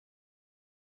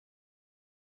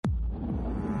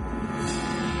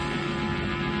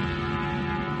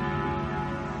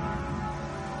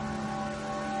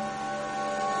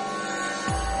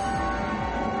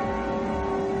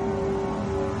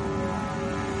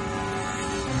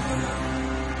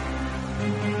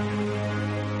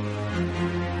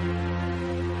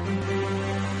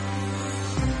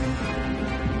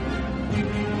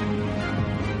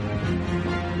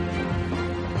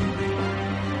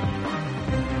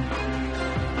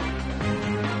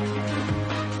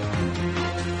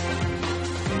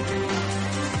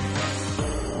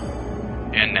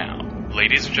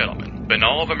Ladies and gentlemen,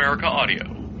 Binnall of America Audio,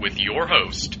 with your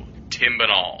host, Tim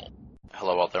Binnall.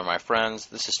 Hello out there, my friends.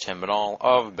 This is Tim Binnall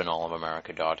of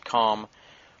BinnallofAmerica.com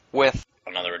with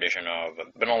another edition of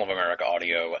Binnall of America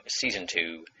Audio, Season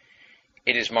 2.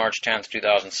 It is March 10th,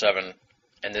 2007,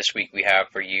 and this week we have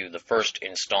for you the first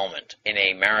installment in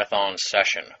a marathon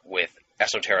session with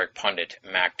esoteric pundit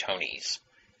Mac Tonnies.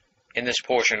 In this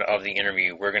portion of the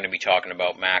interview, we're going to be talking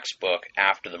about Mac's book,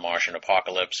 After the Martian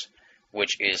Apocalypse,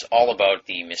 which is all about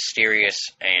the mysterious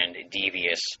and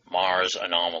devious Mars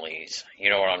anomalies. You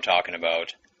know what I'm talking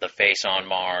about. The face on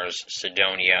Mars,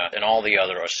 Cydonia, and all the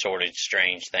other assorted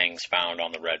strange things found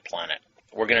on the red planet.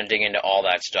 We're going to dig into all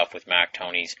that stuff with Mac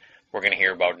Tonnies. We're going to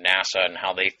hear about NASA and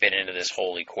how they fit into this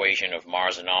whole equation of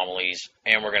Mars anomalies.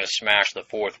 And we're going to smash the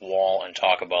fourth wall and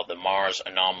talk about the Mars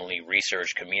anomaly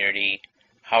research community,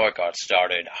 how it got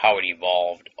started, how it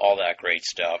evolved, all that great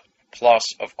stuff. Plus,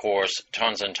 of course,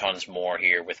 tons and tons more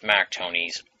here with Mac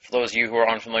Tonnies. For those of you who are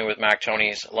unfamiliar with Mac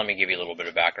Tonnies, let me give you a little bit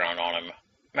of background on him.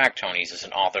 Mac Tonnies is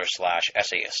an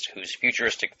author/essayist whose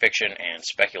futuristic fiction and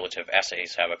speculative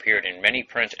essays have appeared in many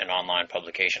print and online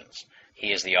publications.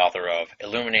 He is the author of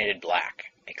Illuminated Black,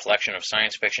 a collection of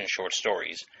science fiction short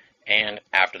stories, and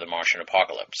After the Martian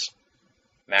Apocalypse.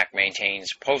 Mac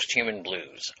maintains Post-Human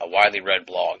Blues, a widely read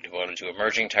blog devoted to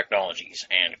emerging technologies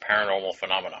and paranormal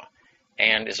phenomena,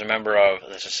 and is a member of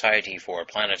the Society for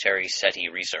Planetary SETI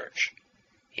Research.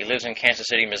 He lives in Kansas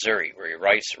City, Missouri, where he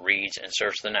writes, reads, and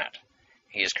surfs the net.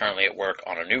 He is currently at work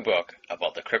on a new book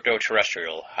about the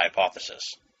crypto-terrestrial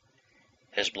hypothesis.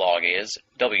 His blog is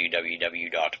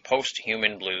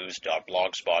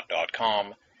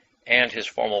www.posthumanblues.blogspot.com, and his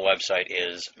formal website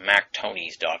is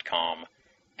mactonnies.com,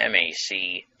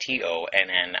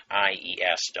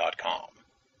 mactonnies.com.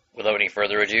 Without any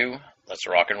further ado, let's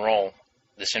rock and roll.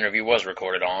 This interview was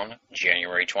recorded on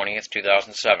January 20th,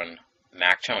 2007.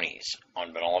 Mac Tonnies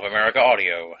on Binnall of America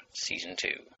Audio, Season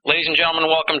 2. Ladies and gentlemen,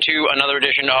 welcome to another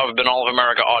edition of Binnall of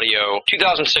America Audio.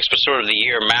 2006 was sort of the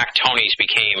year Mac Tonnies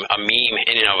became a meme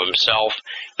in and of himself.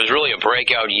 It was really a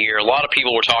breakout year. A lot of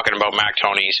people were talking about Mac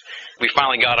Tonnies. We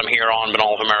finally got him here on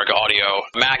Binnall of America Audio.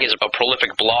 Mac is a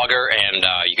prolific blogger, and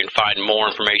you can find more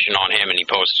information on him, and he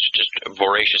posts just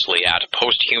voraciously at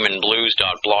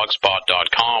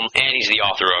posthumanblues.blogspot.com, and he's the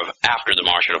author of After the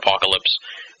Martian Apocalypse.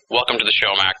 Welcome to the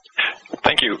show, Mac.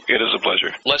 Thank you. It is a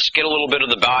pleasure. Let's get a little bit of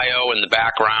the bio and the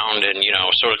background and,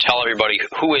 sort of tell everybody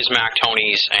who is Mac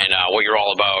Tonnies and what you're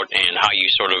all about and how you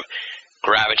sort of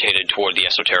gravitated toward the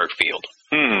esoteric field.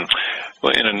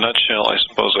 Well, in a nutshell, I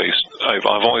suppose I've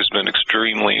always been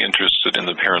extremely interested in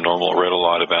the paranormal, read a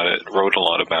lot about it, wrote a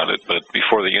lot about it, but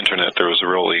before the internet there was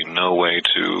really no way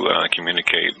to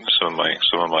communicate some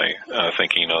of my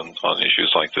thinking on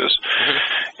issues like this.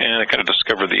 And I kind of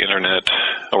discovered the internet,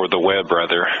 or the web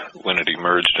rather, when it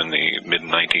emerged in the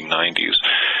mid-1990s.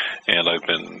 And I've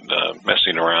been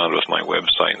messing around with my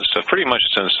website and stuff pretty much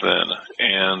since then.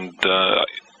 And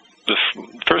the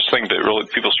first thing that really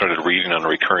people started reading on a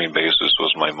recurring basis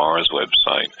was my Mars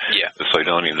website, the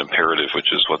Cydonian Imperative,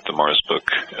 which is what the Mars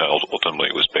book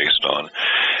ultimately was based on.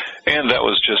 And that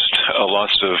was just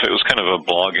it was kind of a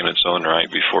blog in its own right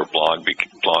before blogs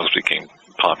became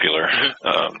popular.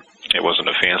 It wasn't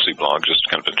a fancy blog, just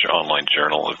kind of an online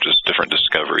journal of just different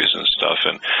discoveries and stuff,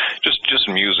 and just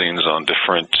musings on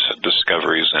different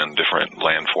discoveries and different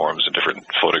landforms and different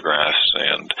photographs,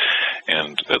 and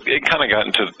it kind of got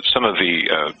into some of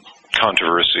the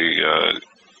controversy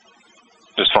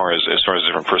as far as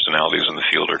different personalities in the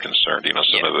field are concerned.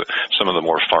 Some of the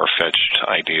more far-fetched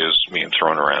ideas being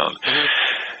thrown around,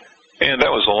 and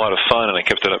that was a lot of fun, and I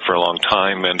kept it up for a long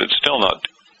time, and it's still not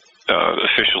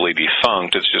officially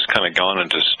defunct. It's just kind of gone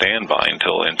into standby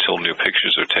until new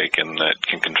pictures are taken that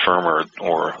can confirm or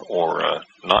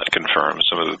not confirm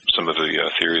some of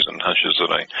the theories and hunches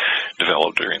that I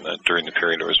developed during the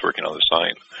period I was working on the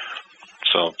site.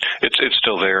 So it's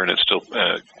still there, and it's still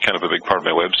kind of a big part of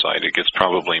my website. It gets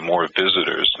probably more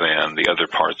visitors than the other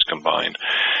parts combined.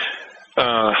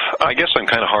 I guess I'm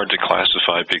kind of hard to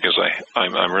classify because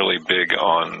I'm really big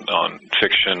on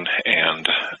fiction and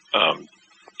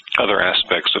other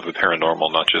aspects of the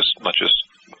paranormal, not just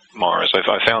Mars. I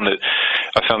found that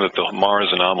the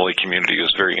Mars anomaly community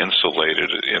is very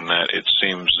insulated in that it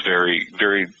seems very,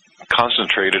 very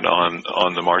concentrated on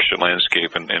the Martian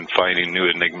landscape and finding new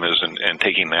enigmas and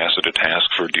taking NASA to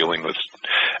task for dealing with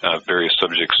various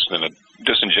subjects in a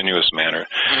disingenuous manner.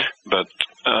 But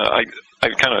I've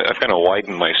kind of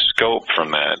widened my scope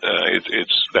from that.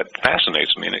 That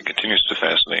fascinates me, and it continues to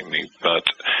fascinate me. But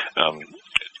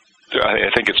I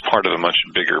think it's part of a much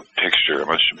bigger picture, a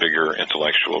much bigger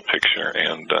intellectual picture.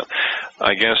 And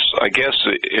I guess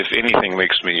if anything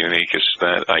makes me unique, it's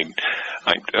that I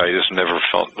just never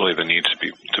felt really the need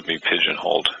to be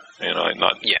pigeonholed. You know,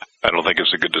 I don't think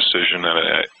it's a good decision,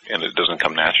 and it doesn't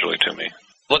come naturally to me.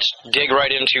 Let's dig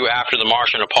right into After the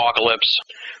Martian Apocalypse.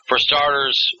 For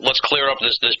starters, let's clear up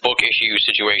this book issue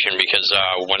situation, because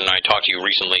when I talked to you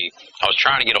recently, I was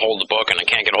trying to get a hold of the book, and I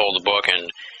can't get a hold of the book,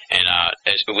 and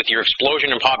with your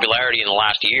explosion in popularity in the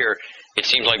last year, it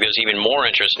seems like there's even more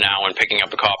interest now in picking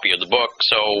up a copy of the book.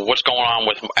 So what's going on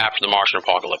with After the Martian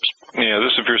Apocalypse? Yeah,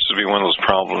 this appears to be one of those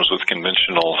problems with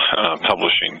conventional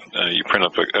publishing. You print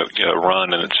up a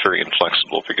run, and it's very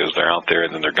inflexible because they're out there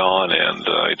and then they're gone, and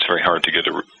it's very hard to get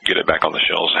it back on the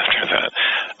shelves after that.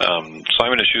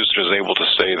 Simon & Schuster is able to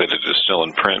say that it is still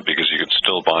in print because you can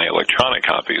still buy electronic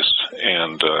copies,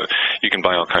 and you can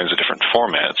buy all kinds of different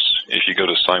formats. If you go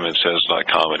to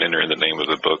simonsays.com and enter in the name of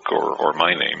the book or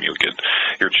my name, you'll get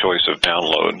your choice of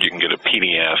download. You can get a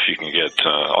PDF, you can get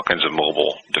all kinds of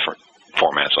mobile different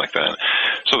formats like that.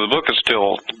 So the book is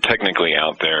still technically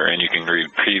out there, and you can read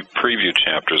preview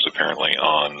chapters apparently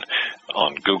on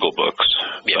Google Books.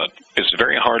 Yep. But it's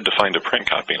very hard to find a print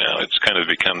copy now. It's kind of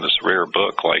become this rare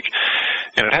book,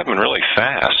 and it happened really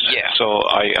fast. Yeah. So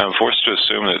I'm forced to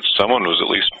assume that someone was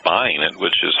at least buying it,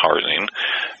 which is heartening.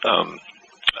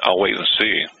 I'll wait and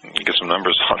see, get some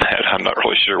numbers on that. I'm not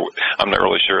really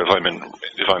sure if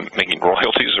I'm making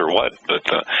royalties or what. But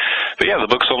yeah, the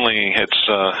book's only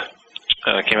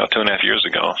came out 2.5 years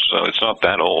ago, so it's not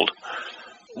that old.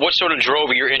 What sort of drove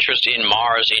your interest in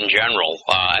Mars in general?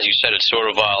 As you said, it's sort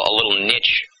of a little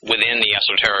niche within the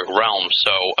esoteric realm.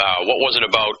 So what was it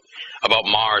about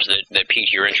Mars that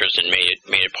piqued your interest and made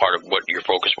it part of what your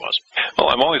focus was? Well,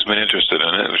 I've always been interested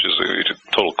in it, which is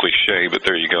a total cliche, but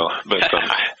there you go. But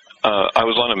I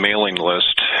was on a mailing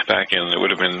list back in, it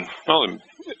would have been,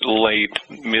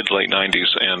 mid-late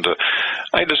 90s, and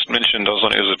I just mentioned, it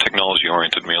was a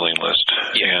technology-oriented mailing list,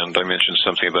 and I mentioned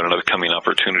something about an upcoming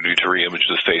opportunity to re-image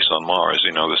the face on Mars.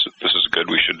 This is good,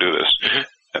 we should do this. Mm-hmm.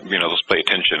 Let's pay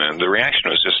attention. And the reaction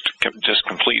was just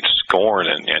complete scorn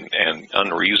and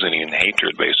unreasoning and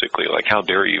hatred, basically. Like, how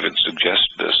dare you even suggest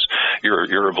this?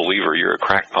 You're a believer. You're a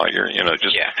crackpot.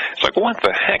 It's like, what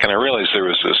the heck? And I realized there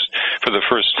was this, for the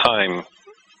first time,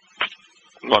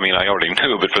 I already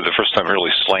knew, but for the first time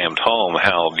really slammed home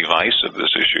how divisive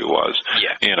this issue was.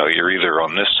 Yeah. You're either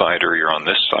on this side or you're on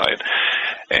this side.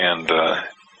 And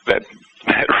that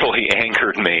really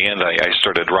angered me, and I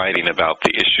started writing about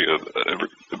the issue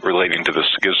relating to the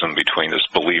schism between this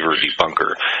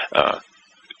believer-debunker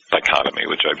dichotomy,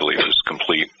 which I believe is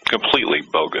completely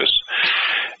bogus.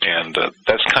 And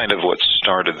that's kind of what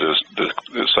started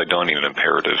the Sidonian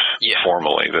imperative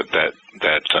formally, that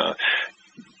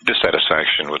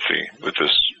dissatisfaction with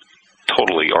this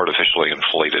totally artificially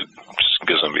inflated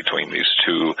schism between these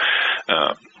two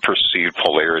perceived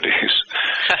polarities.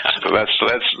 So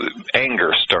that's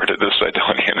anger started the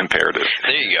Sidonian imperative.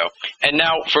 There you go. And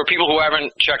now, for people who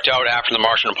haven't checked out After the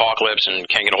Martian Apocalypse and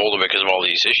can't get a hold of it because of all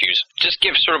these issues, just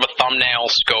give sort of a thumbnail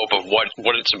scope of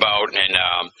what it's about,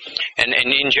 and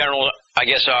in general, I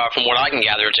guess from what I can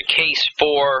gather, it's a case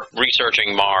for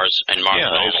researching Mars and Mars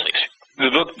anomalies. The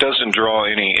book doesn't draw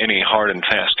any hard and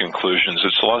fast conclusions.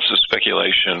 It's lots of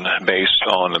speculation based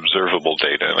on observable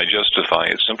data, and I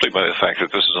justify it simply by the fact that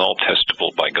this is all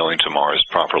testable by going to Mars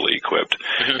properly equipped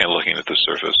and looking at the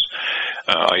surface.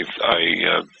 I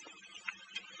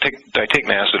take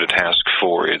NASA to task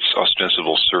for its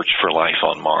ostensible search for life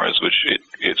on Mars, which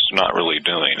it's not really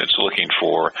doing. It's looking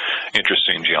for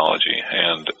interesting geology,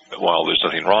 and while there's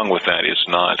nothing wrong with that, it's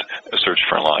not a search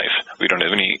for life. We don't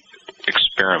have any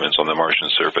experiments on the Martian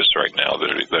surface right now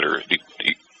that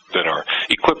are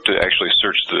equipped to actually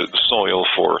search the soil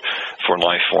for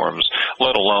life forms,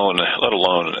 let alone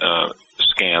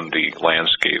scan the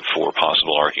landscape for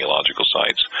possible archaeological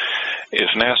sites. If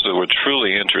NASA were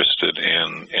truly interested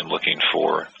in looking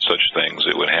for such things,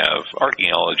 it would have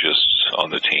archaeologists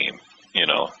on the team,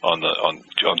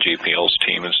 on JPL's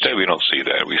team. Instead, we don't see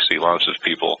that. We see lots of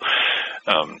people,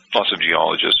 lots of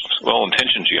geologists,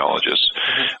 well-intentioned geologists,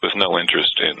 with no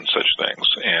interest in such things.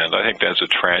 And I think that's a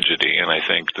tragedy, and I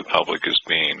think the public is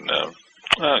being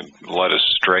led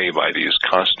astray by these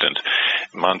constant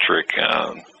mantric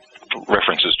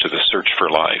references to the search for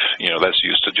life. That's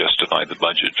used to justify the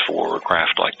budget for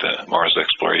craft like the Mars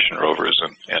exploration rovers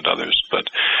and others. But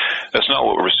that's not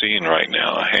what we're seeing right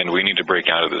now, and we need to break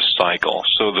out of this cycle.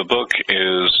 So the book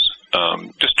is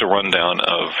just a rundown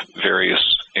of various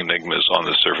enigmas on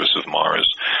the surface of Mars,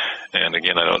 And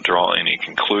again, I don't draw any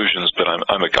conclusions, but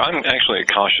I'm actually a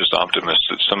cautious optimist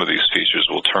that some of these features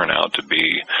will turn out to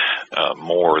be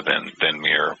more than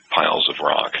mere piles of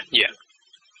rock. Yeah.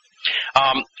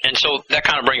 And so that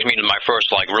kind of brings me to my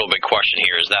first, real big question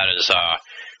here,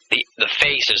 the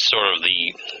face is sort of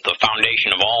the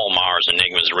foundation of all Mars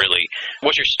enigmas, really.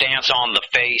 What's your stance on the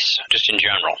face, just in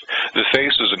general? The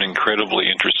face is an incredibly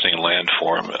interesting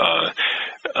landform,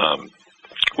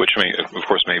 which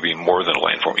may be more than a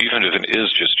landform. Even if it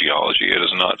is just geology, it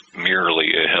is not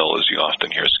merely a hill, as you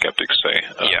often hear skeptics say,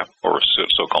 or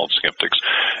so-called skeptics.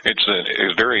 It's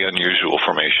a very unusual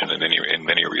formation in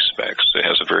many respects. It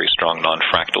has a very strong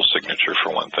non-fractal signature,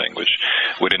 for one thing, which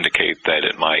would indicate that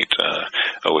it might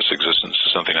owe its existence to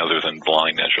something other than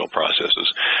blind natural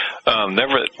processes.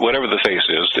 Whatever the face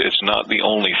is, it's not the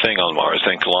only thing on Mars. I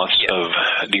think lots of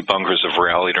debunkers have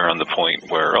rallied around the point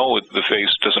where, the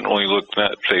face doesn't really look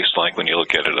that face-like when you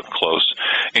look at it up close.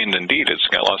 And indeed, it's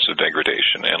got lots of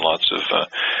degradation and lots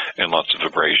of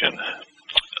abrasion.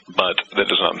 But that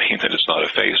does not mean that it's not a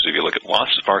face. If you look at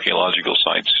lots of archaeological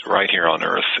sites right here on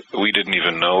Earth, we didn't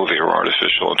even know they were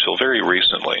artificial until very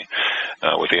recently,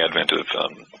 with the advent of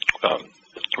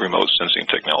remote sensing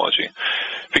technology.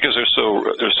 Because they're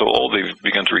so old, they've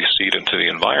begun to recede into the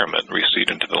environment, recede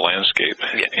into the landscape.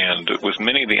 Yeah. And with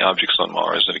many of the objects on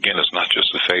Mars, and again, it's not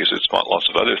just the face, it's lots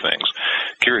of other things.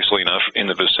 Curiously enough, in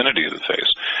the vicinity of the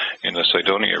face, in the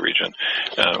Cydonia region,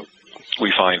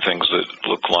 we find things that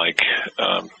look like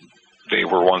they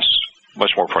were once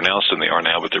much more pronounced than they are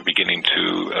now, but they're beginning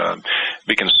to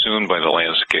be consumed by the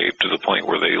landscape to the point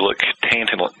where they look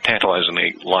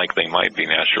tantalizingly like they might be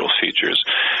natural features.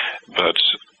 But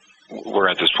we're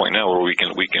at this point now where we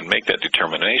can make that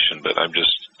determination, but I'm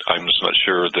just not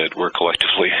sure that we're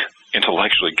collectively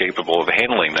intellectually capable of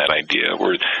handling that idea.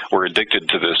 We're addicted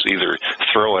to this. Either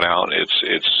throw it out,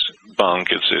 it's bunk,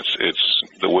 it's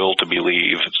the will to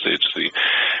believe, it's the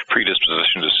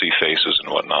predisposition to see faces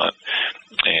and whatnot.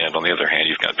 And on the other hand,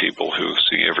 you've got people who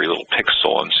see every little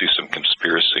pixel and see some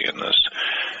conspiracy in this.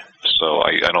 So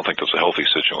I don't think that's a healthy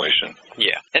situation.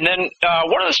 Yeah. And then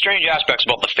one of the strange aspects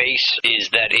about the face is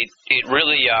that it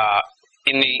really,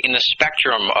 in the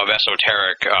spectrum of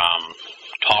esoteric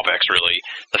topics, really,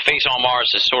 the face on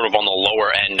Mars is sort of on the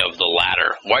lower end of the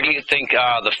ladder. Why do you think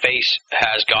the face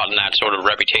has gotten that sort of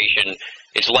reputation?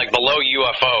 It's like below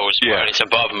UFOs, but it's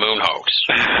above moon hoax.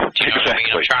 Do you know what I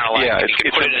mean? I'm trying to you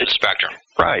can put it in the spectrum.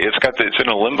 Right. It's in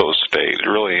a limbo state. It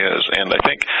really is. And I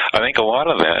think a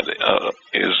lot of that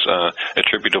is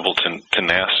attributable to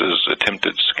NASA's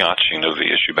attempted scotching of the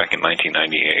issue back in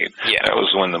 1998. Yeah. That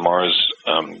was when the Mars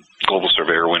Global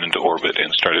Surveyor went into orbit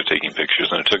and started taking pictures,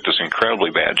 and it took this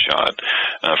incredibly bad shot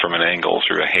from an angle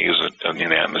through a haze in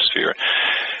the atmosphere.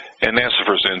 And NASA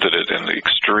presented it in the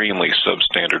extremely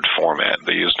substandard format.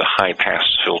 They used a high-pass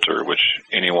filter, which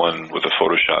anyone with a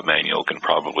Photoshop manual can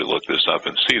probably look this up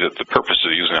and see that the purpose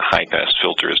of using a high-pass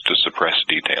filter is to suppress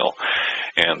detail.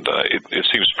 And it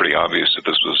seems pretty obvious that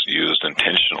this was used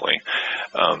intentionally.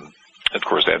 Of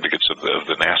course, advocates of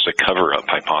the NASA cover-up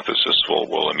hypothesis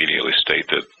will immediately state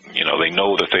that they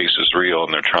know the face is real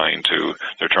and they're trying to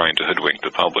hoodwink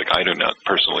the public. I do not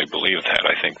personally believe that.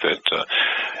 I think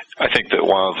that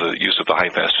while the use of the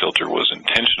high-pass filter was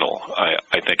intentional,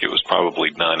 I think it was probably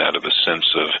done out of a sense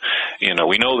of,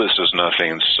 we know this is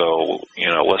nothing, so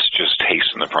let's just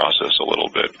hasten the process a little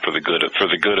bit for the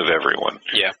good of everyone.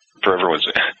 Yeah. For everyone's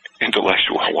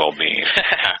intellectual well-being.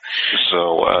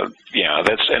 So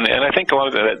and I think a lot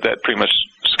of that pretty much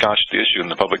scotched the issue in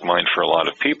the public mind for a lot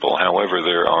of people. However,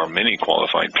 there are many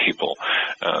qualified people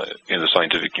in the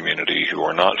scientific community who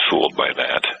are not fooled by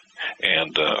that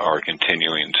and are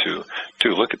continuing to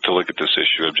look at this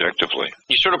issue objectively.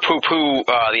 You sort of poo-poo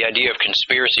the idea of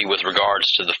conspiracy with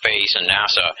regards to the face and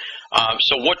NASA.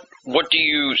 So what do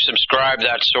you subscribe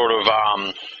that sort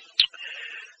of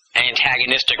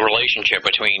antagonistic relationship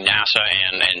between NASA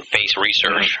and face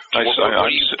research?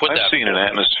 I've seen an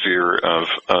atmosphere of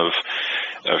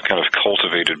kind of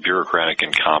cultivated bureaucratic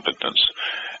incompetence.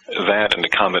 That and the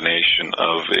combination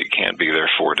of it can't be,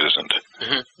 therefore it isn't.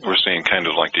 Mm-hmm. We're seeing kind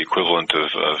of like the equivalent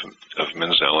of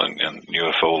Menzel and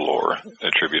UFO lore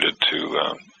attributed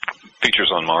to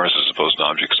features on Mars as opposed to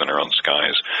objects in our own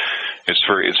skies. It's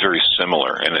very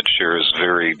similar, and it shares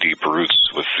very deep roots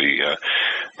with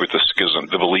the schism,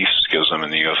 the belief schism in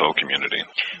the UFO community.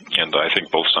 And I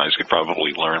think both sides could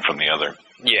probably learn from the other.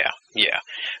 Yeah.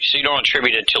 So you don't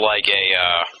attribute it to like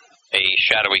a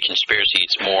shadowy conspiracy.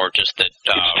 It's more just that...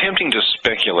 It's tempting to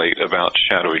speculate about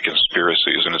shadowy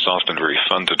conspiracies, and it's often very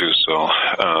fun to do so.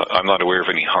 I'm not aware of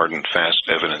any hard and fast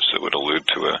evidence that would allude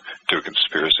to a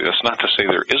conspiracy. That's not to say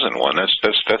there isn't one. That's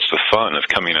the fun of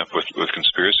coming up with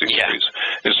conspiracy theories,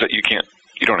 is that you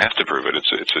don't have to prove it.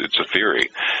 It's a theory,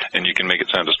 and you can make it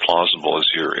sound as plausible as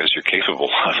you're capable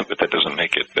of, but that doesn't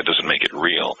make it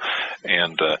real.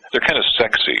 And they're kind of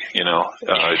sexy, you know.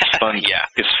 It's fun.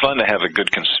 It's fun to have a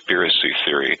good conspiracy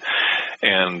theory,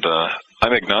 and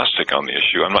I'm agnostic on the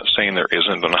issue. I'm not saying there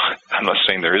isn't. I'm not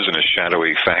saying there isn't a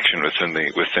shadowy faction within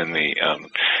the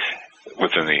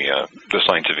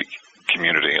scientific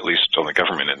community, at least on the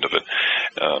government end of it.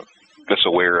 That's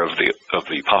aware of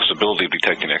the possibility of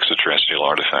detecting extraterrestrial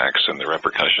artifacts and the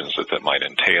repercussions that might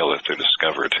entail if they're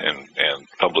discovered and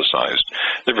publicized.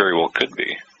 There very well could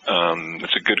be.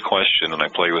 It's a good question, and I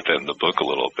play with that in the book a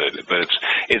little bit. But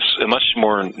it's a much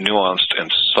more nuanced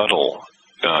and subtle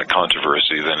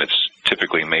controversy than it's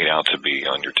typically made out to be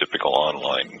on your typical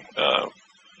online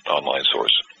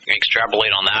source. Can you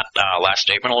extrapolate on that last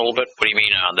statement a little bit? What do you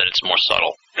mean that it's more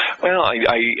subtle? Well,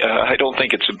 I don't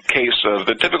think it's a case of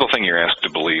the typical thing you're asked to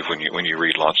believe when you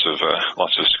read lots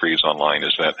of screeds online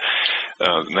is that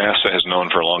NASA has known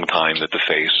for a long time that the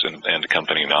face and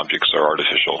accompanying objects are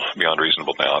artificial beyond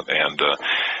reasonable doubt,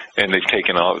 and they've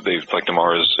taken off. Like the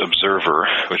Mars Observer,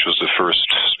 which was the first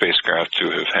spacecraft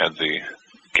to have had the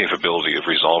capability of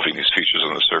resolving these features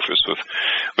on the surface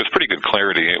with pretty good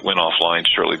clarity. It went offline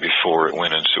shortly before it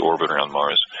went into orbit around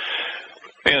Mars.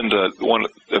 And a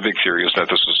big theory is that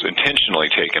this was intentionally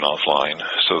taken offline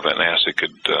so that NASA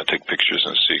could take pictures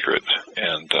in secret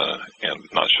and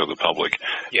not show the public.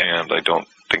 Yeah. And I don't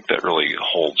think that really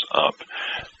holds up.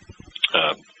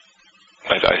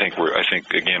 I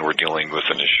think again we're dealing with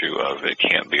an issue of it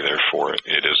can't be, therefore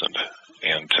it isn't.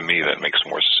 And to me that makes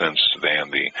more sense than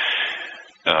the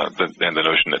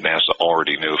notion that NASA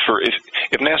already knew.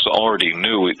 If NASA already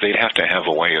knew, they'd have to have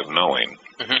a way of knowing.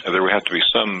 Mm-hmm. There would have to be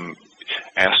some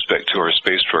aspect to our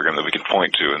space program that we could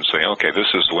point to and say, okay,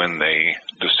 this is when they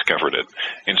discovered it.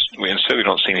 Instead, we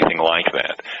don't see anything like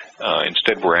that.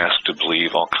 Instead, we're asked to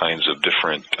believe all kinds of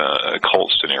different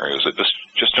occult scenarios that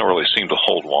just don't really seem to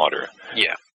hold water.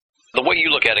 Yeah. The way you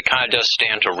look at it kind of does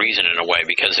stand to reason in a way,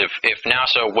 because if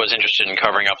NASA was interested in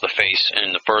covering up the face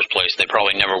in the first place, they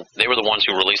were the ones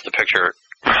who released the picture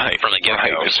from the get-go.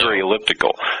 Right. It's very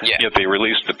elliptical. Yeah. Yet they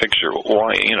released the picture.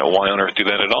 Why on earth do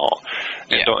that at all?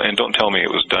 And don't tell me it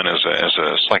was done as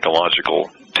a psychological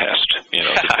test,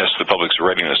 to test the public's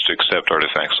readiness to accept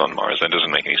artifacts on Mars. That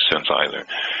doesn't make any sense either.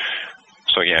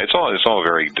 So yeah, it's all a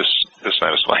very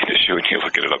dissatisfying issue when you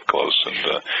look at it up close,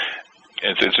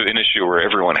 and it's an issue where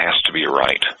everyone has to be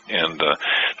right. And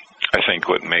I think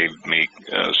what made me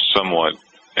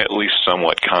at least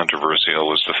somewhat controversial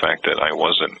was the fact that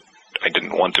I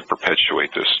didn't want to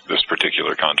perpetuate this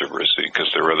particular controversy,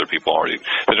 because there were other people that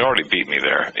had already beat me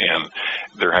there, and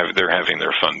they're having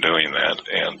their fun doing that,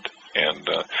 and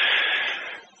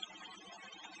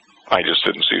I just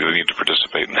didn't see the need to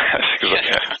participate in that.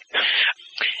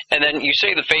 And then you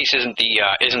say the face isn't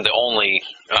the only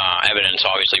evidence,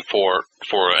 obviously, for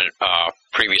a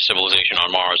previous civilization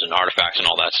on Mars and artifacts and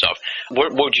all that stuff.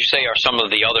 What would you say are some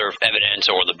of the other evidence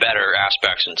or the better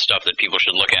aspects and stuff that people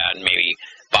should look at and maybe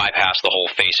bypass the whole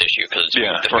face issue? Because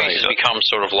the face has become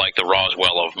sort of like the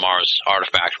Roswell of Mars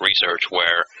artifact research,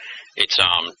 where it's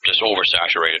just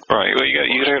oversaturated. Right. Well,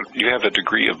 you have a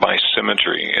degree of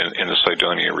bisymmetry in the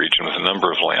Cydonia region with a number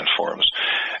of landforms,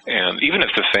 and even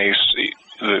if the face,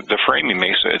 the framing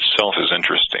mesa itself is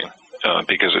interesting.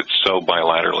 Because it's so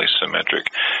bilaterally symmetric,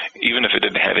 even if it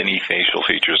didn't have any facial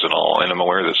features at all. And I'm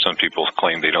aware that some people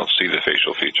claim they don't see the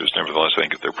facial features. Nevertheless, I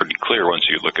think they're pretty clear once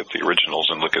you look at the originals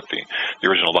and look at the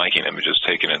original Viking images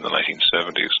taken in the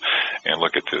 1970s and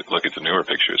look at the newer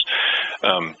pictures.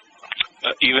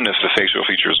 Even if the facial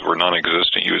features were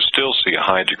non-existent, you would still see a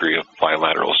high degree of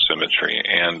bilateral symmetry.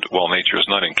 And while nature is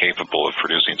not incapable of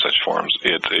producing such forms,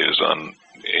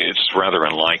 it's rather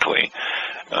unlikely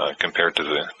compared to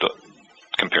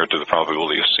the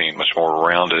probability of seeing much more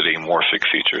rounded, amorphic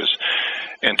features.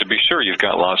 And to be sure, you've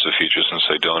got lots of features in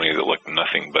Cydonia that look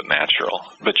nothing but natural.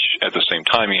 But at the same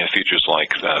time, you have features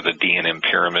like the D&M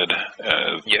pyramid.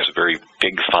 It's a very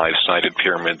big five-sided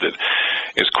pyramid that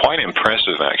is quite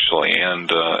impressive, actually,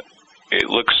 and it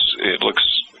looks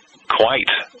quite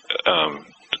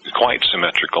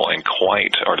symmetrical and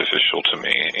quite artificial to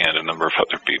me and a number of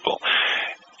other people.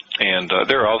 And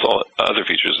there are also other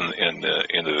features in the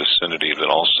vicinity that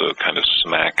also kind of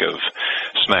smack of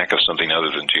something other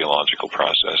than geological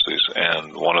processes.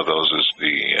 And one of those is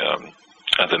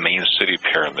the main city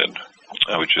pyramid,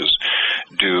 which is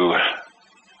due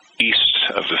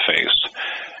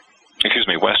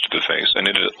west of the face, and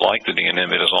it, like the D&M,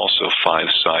 it is also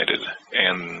five-sided,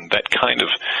 and that kind of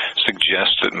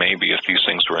suggests that maybe if these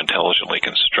things were intelligently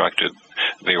constructed,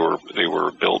 they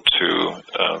were built to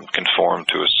conform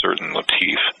to a certain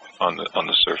motif on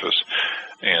the surface.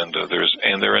 And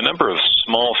there are a number of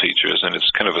small features, and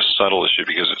it's kind of a subtle issue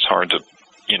because it's hard to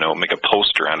make a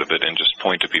poster out of it and just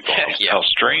point to people how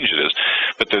strange it is.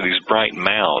 But there are these bright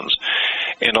mounds.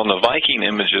 And on the Viking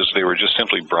images, they were just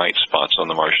simply bright spots on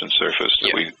the Martian surface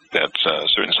that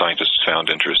certain scientists found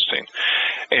interesting.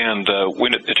 And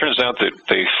when it turns out that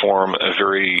they form a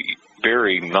very,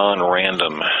 very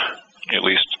non-random, at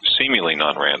least seemingly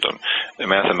non-random, a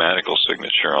mathematical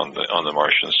signature on the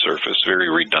Martian surface, very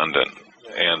redundant.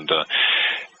 And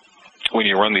when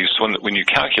you run these, when you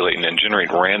calculate and then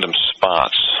generate random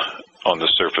spots on the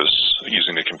surface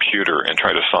using the computer and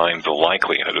try to find the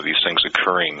likelihood of these things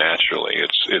occurring naturally,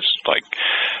 it's like,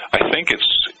 I think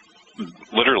it's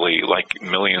literally like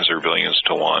millions or billions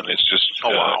to one. It's just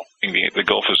the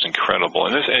Gulf is incredible.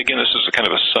 And this is a kind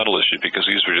of a subtle issue because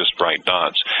these were just bright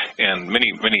dots, and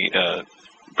many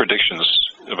predictions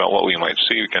about what we might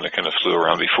see kind of flew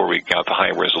around before we got the high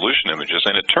resolution images.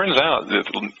 And it turns out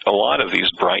that a lot of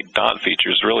these bright dot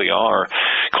features really are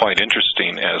quite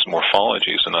interesting as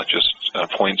morphologies and not just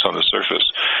points on the surface.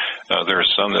 There are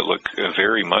some that look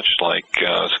very much like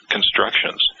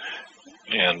constructions.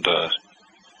 And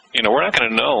we're not going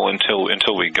to know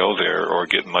until we go there or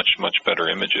get much better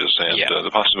images, and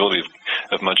the possibility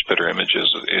of much better images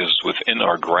is within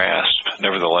our grasp.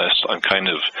 Nevertheless, I kind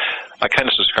of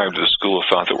subscribe to the school of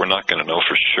thought that we're not going to know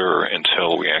for sure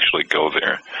until we actually go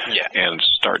there and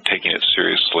start taking it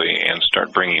seriously and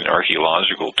start bringing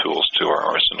archaeological tools to our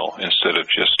arsenal instead of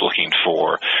just looking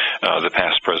for the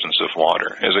past presence of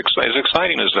water. As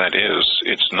exciting as that is,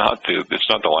 it's not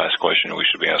the last question we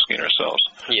should be asking ourselves.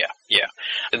 Yeah.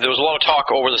 There was a lot of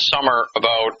talk over the summer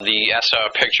about the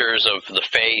ESA pictures of the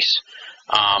face,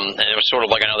 and it was sort of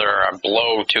like another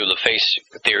blow to the face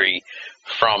theory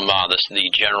from the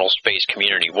general space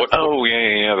community. The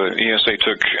ESA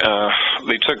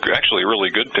took actually really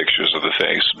good pictures of the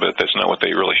face, but that's not what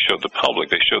they really showed the public.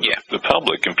 They showed the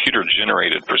public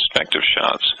computer-generated perspective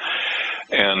shots.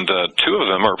 And two of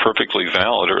them are perfectly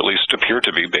valid, or at least appear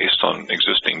to be based on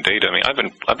existing data. I mean,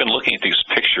 I've been looking at these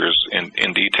pictures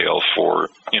in detail for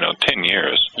 10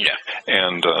 years. Yeah.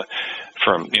 And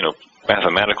from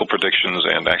mathematical predictions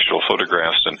and actual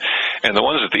photographs, and the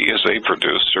ones that the ESA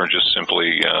produced are just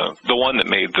simply the one that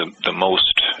made the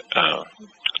most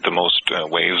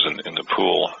waves in the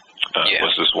pool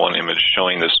was this one image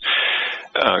showing this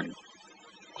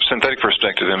synthetic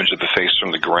perspective image of the face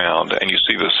from the ground, and you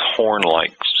see this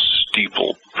horn-like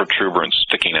steeple protuberance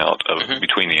sticking out of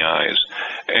between the eyes,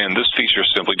 and this feature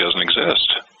simply doesn't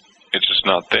exist. It's just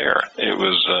not there. It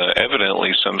was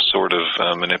evidently some sort of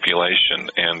manipulation,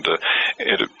 and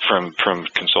from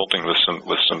consulting with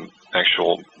some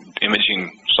actual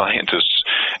imaging scientists,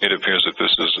 it appears that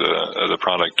this is the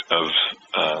product of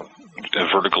a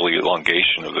vertical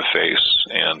elongation of the face,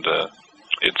 and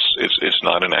it's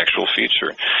not an actual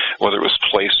feature. Whether it was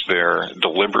placed there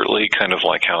deliberately, kind of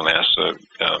like how NASA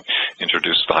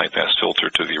introduced the high-pass filter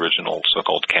to the original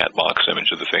so-called cat box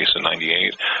image of the face in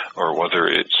 '98, or whether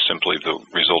it's simply the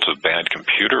result of bad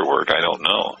computer work, I don't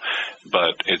know.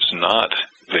 But it's not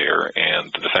there,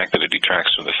 and the fact that it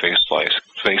detracts from the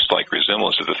face-like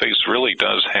resemblance that the face really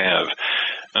does have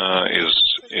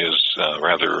is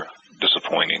rather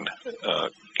disappointing.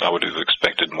 I would have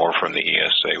expected more from the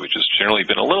ESA, which has generally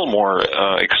been a little more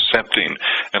accepting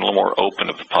and a little more open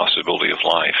of the possibility of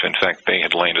life. In fact, they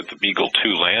had landed the Beagle 2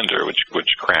 lander,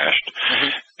 which crashed,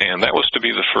 and that was to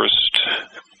be the first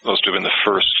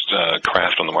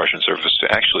craft on the Martian surface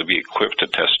to actually be equipped to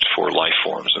test for life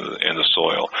forms in the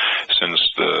soil since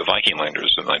the Viking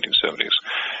landers in the 1970s,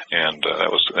 and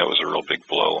that was a real big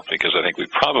blow because I think we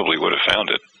probably would have found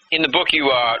it. In the book,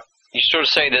 you sort of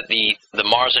say that the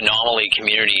Mars anomaly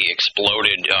community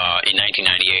exploded in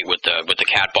 1998 with the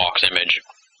cat box image.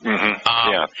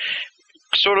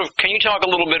 Sort of, can you talk a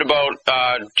little bit about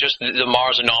just the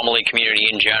Mars anomaly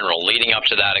community in general, leading up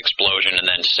to that explosion and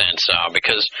then since?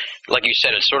 Because, like you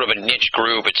said, it's sort of a niche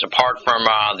group. It's apart from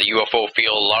the UFO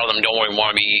field. A lot of them don't really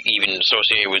want to be even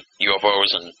associated with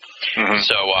UFOs, and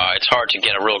so it's hard to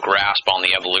get a real grasp on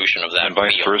the evolution of that. And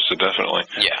vice versa, definitely.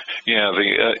 Yeah.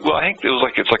 Well, I think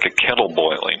it's like a kettle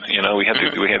boiling. We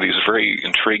had these very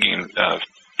intriguing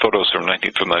photos from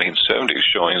 1970s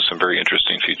showing some very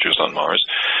interesting features on Mars.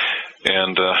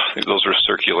 And those were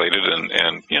circulated,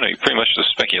 and pretty much the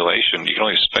speculation. You can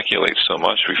only speculate so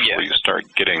much before you start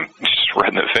getting just red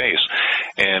in the face.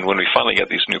 And when we finally got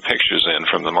these new pictures in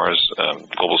from the Mars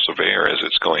Global Surveyor as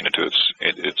it's going into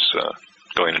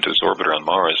going into its orbiter on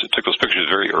Mars, it took those pictures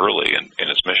very early in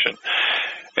its mission,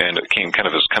 and it came kind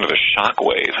of as a shock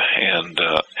wave, and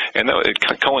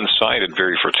it coincided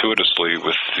very fortuitously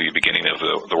with the beginning of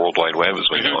the World Wide Web as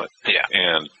we know it. Yeah.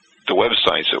 And the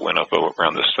websites that went up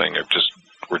around this thing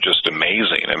were just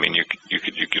amazing. I mean, you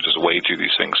could just wade through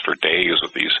these things for days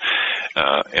with these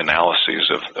analyses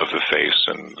of the face,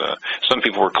 and some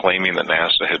people were claiming that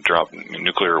NASA had dropped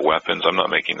nuclear weapons. I'm not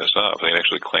making this up. They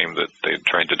actually claimed that they had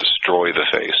tried to destroy the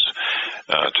face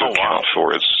to account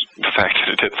for the fact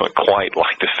that it didn't look quite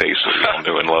like the face that we all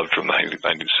knew and loved from the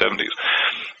 1970s.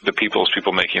 The people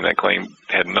making that claim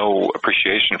had no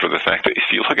appreciation for the fact that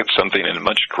if you look at something in a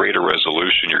much greater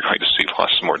resolution, you're going to see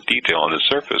lots more detail on the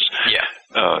surface. Yeah.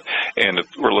 And if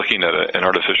we're looking at an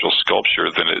artificial sculpture,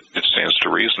 then it stands to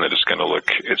reason that it's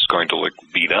going to look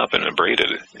beat up and abraded.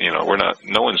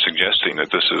 No one's suggesting that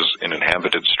this is an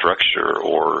inhabited structure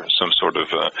or some sort of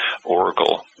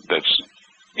oracle that's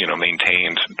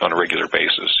maintained on a regular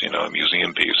basis, a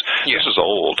museum piece. Yeah. This is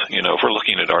old. If we're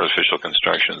looking at artificial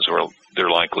constructions, they're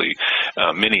likely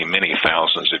many, many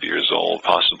thousands of years old,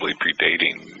 possibly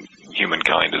predating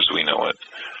humankind as we know it.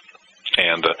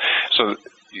 And so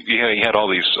you had all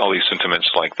these sentiments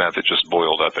like that just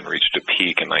boiled up and reached a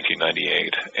peak in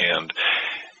 1998, and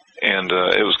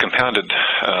it was compounded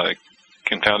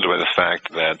by the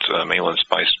fact that Malin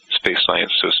Space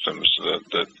Science Systems,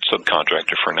 the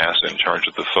subcontractor for NASA in charge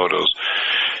of the photos,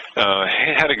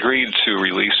 had agreed to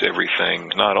release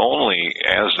everything, not only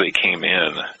as they came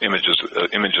in, images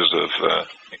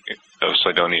of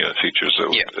Cydonia features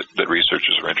that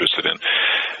researchers were interested in.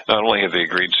 Not only had they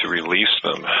agreed to release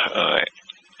them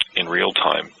in real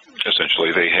time,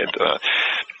 essentially they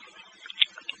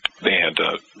had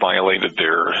violated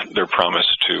their promise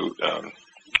to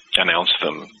announce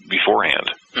them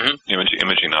beforehand,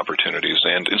 imaging opportunities,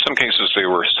 and in some cases they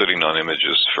were sitting on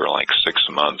images for like 6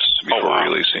 months before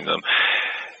releasing them.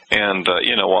 And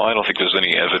while I don't think there's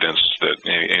any evidence that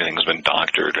anything's been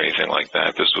doctored or anything like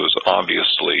that, this was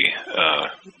obviously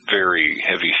very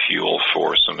heavy fuel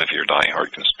for some of your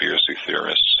diehard conspiracy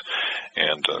theorists,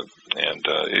 and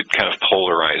it kind of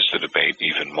polarized the debate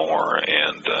even more,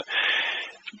 and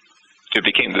it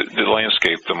became the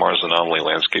landscape, the Mars anomaly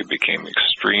landscape, became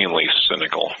extremely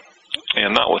cynical,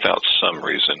 and not without some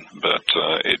reason, but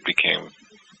it became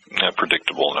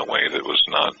predictable in a way that was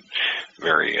not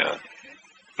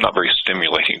very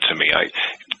stimulating to me.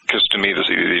 Because to me, the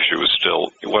issue was still,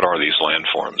 what are these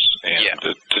landforms? And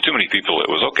to too many people, it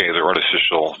was okay. They're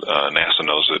artificial. NASA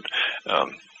knows it.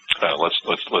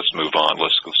 Let's move on.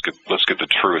 Let's get the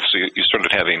truth. So you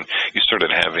started having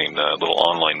little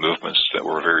online movements that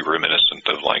were very reminiscent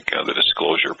of the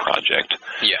Disclosure Project.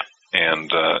 Yeah. And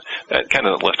that kind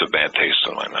of left a bad taste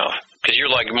in my mouth. Because you're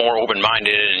more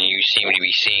open-minded, and you seem to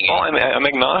be seeing it. Well, I'm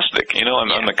agnostic.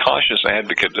 I'm a cautious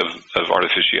advocate of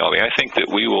artificiality. I think that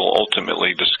we will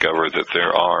ultimately discover that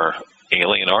there are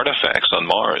alien artifacts on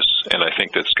Mars, and I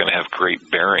think that's going to have great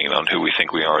bearing on who we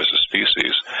think we are as a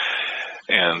species.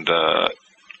 And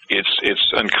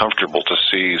it's uncomfortable to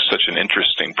see such an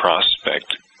interesting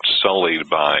prospect sullied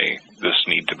by this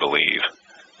need to believe.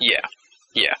 Yeah.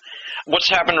 What's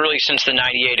happened really since the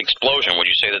 98 explosion? Would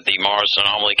you say that the Mars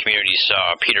anomaly community's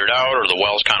petered out, or the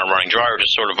well's kind of running dry, or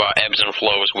just sort of ebbs and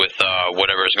flows with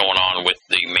whatever is going on with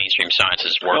the mainstream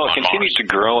sciences work on Mars? Well, it continued to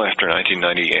grow after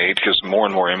 1998 because more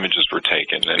and more images were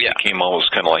taken. And it became almost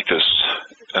kind of like this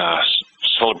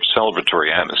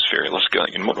celebratory atmosphere. Let's go.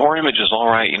 More images, all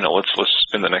right. Let's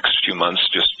spend the next few months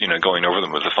just going over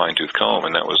them with a fine-tooth comb,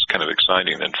 and that was kind of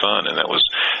exciting and fun. And that was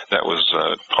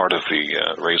part of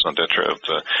the raison d'etre of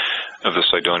the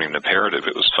Cydonian imperative.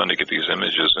 It was fun to get these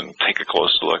images and take a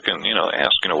close look and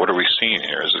ask what are we seeing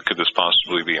here? Could this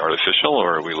possibly be artificial,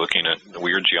 or are we looking at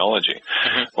weird geology,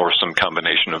 or some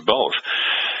combination of both?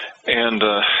 And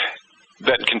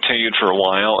that continued for a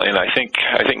while, and I think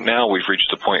now we've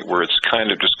reached the point where it's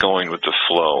kind of just going with the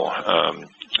flow.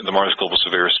 The Mars Global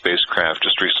Surveyor spacecraft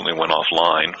just recently went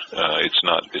offline. It's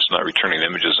not returning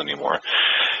images anymore.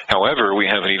 However, we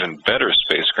have an even better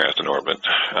spacecraft in orbit,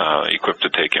 equipped to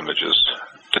take images,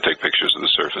 to take pictures of the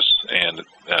surface, and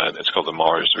it's called the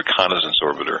Mars Reconnaissance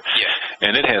Orbiter. Yeah.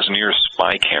 And it has near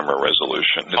spy camera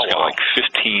resolution. It's got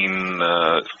 15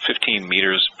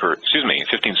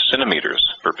 centimeters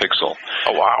per pixel.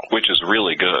 Oh, wow. Which is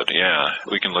really good, yeah.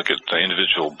 We can look at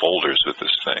individual boulders with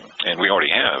this thing, and we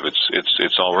already have.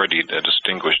 It's already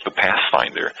distinguished the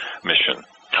Pathfinder mission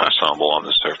ensemble on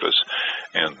the surface.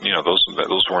 And,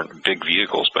 those weren't big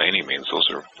vehicles by any means. Those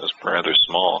are rather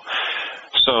small.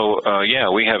 So,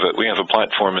 we have a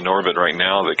platform in orbit right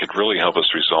now that could really help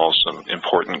us resolve some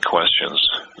important questions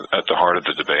at the heart of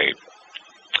the debate.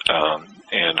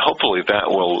 And hopefully that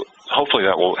will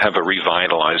have a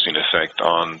revitalizing effect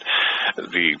on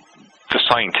the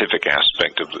scientific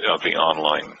aspect of the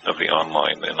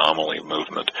online anomaly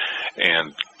movement,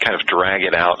 and kind of drag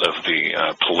it out of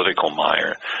the political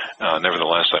mire.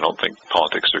 Nevertheless, I don't think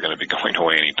politics are going to be going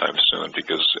away anytime soon,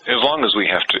 because as long as we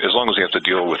have to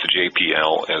deal with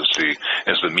JPL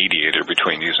as the mediator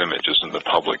between these images and the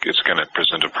public, it's going to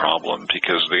present a problem,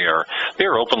 because they are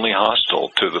openly hostile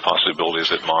to the possibilities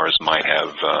that Mars might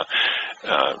have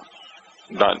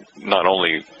not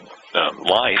only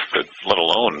life, but let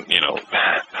alone,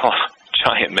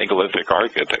 giant megalithic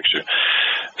architecture.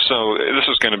 So this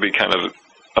is going to be kind of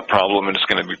a problem, and it's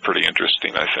going to be pretty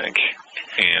interesting, I think.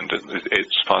 And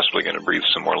it's possibly going to breathe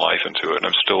some more life into it. And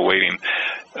I'm still waiting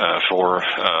for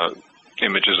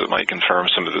images that might confirm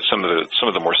some of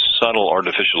the more subtle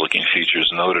artificial-looking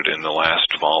features noted in the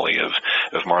last volley of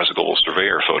Mars Global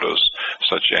Surveyor photos,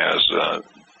 such as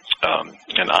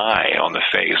an eye on the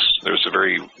face. There's a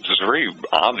very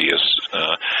obvious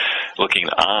looking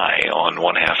eye on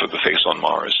one half of the face on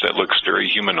Mars that looks very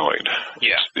humanoid.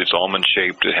 Yeah. It's almond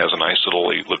shaped. It has a nice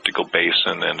little elliptical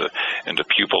basin and a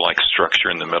pupil-like structure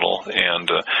in the middle.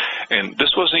 And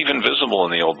this wasn't even visible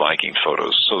in the old Viking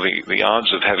photos. So the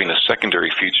odds of having a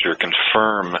secondary feature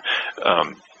confirm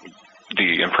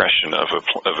the impression of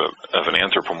an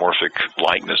anthropomorphic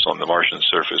likeness on the Martian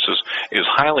surface is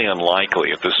highly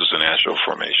unlikely if this is a natural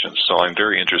formation. So I'm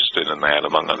very interested in that,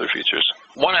 among other features.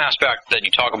 One aspect that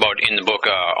you talk about in the book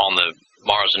on the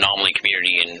Mars anomaly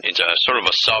community, and it's a sort of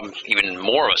even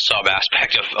more of a sub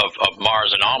aspect of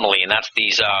Mars anomaly, and that's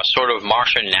these sort of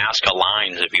Martian Nazca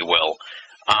lines, if you will.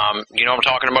 You know what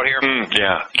I'm talking about here?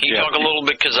 Yeah. Can you talk a little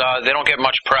bit, because they don't get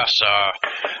much press.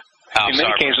 In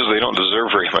many cases, they don't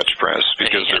deserve very much press,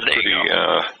 because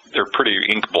they're pretty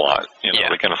ink blot.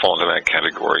 They kind of fall into that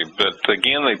category. But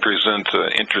again, they present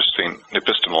an interesting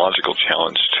epistemological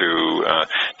challenge to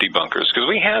debunkers, because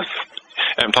we have.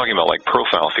 I'm talking about like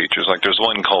profile features. Like there's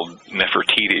one called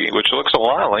Nefertiti, which looks a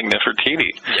lot like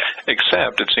Nefertiti,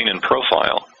 except it's seen in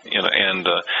profile. And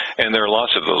there are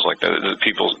lots of those like that.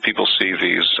 People see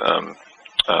these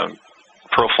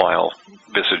profile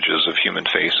visages of human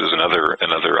faces and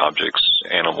other objects,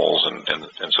 animals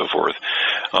and so forth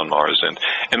on Mars,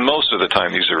 and most of the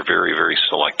time these are very, very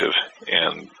selective,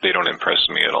 and they don't impress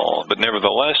me at all. But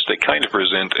nevertheless, they kind of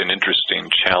present an interesting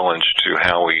challenge to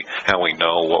how we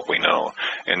know what we know,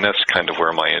 and that's kind of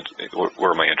where my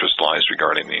interest lies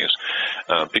regarding these,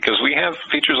 because we have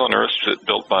features on Earth that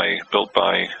built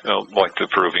by like the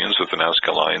Peruvians with the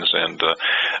Nazca lines and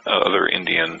other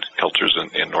Indian cultures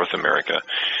in North America.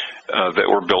 That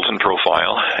were built in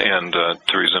profile and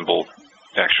to resemble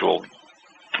actual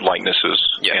likenesses,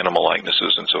 animal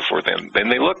likenesses, and so forth. And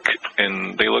they look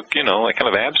like kind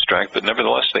of abstract, but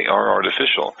nevertheless they are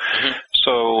artificial. Mm-hmm.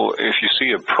 So if you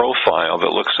see a profile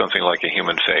that looks something like a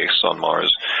human face on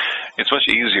Mars, it's much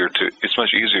easier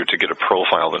to get a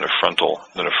profile than a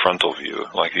frontal view.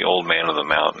 Like the Old Man of the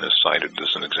Mountain is cited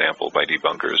as an example by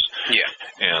debunkers. Yeah.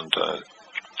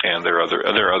 And there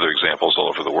are other examples all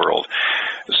over the world.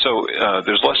 So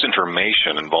there's less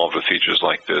information involved with features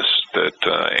like this that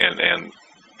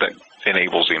that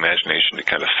enables the imagination to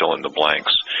kind of fill in the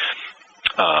blanks.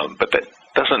 But that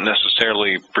doesn't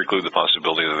necessarily preclude the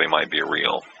possibility that they might be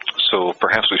real. So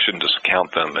perhaps we shouldn't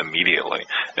discount them immediately.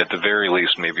 At the very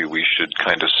least, maybe we should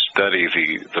kind of study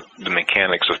the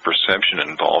mechanics of perception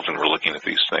involved when we're looking at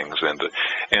these things,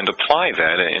 and apply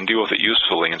that and deal with it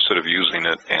usefully instead of using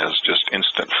it as just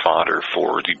instant fodder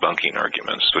for debunking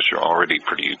arguments, which are already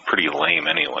pretty lame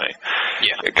anyway.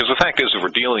 Yeah. Because the fact is, if we're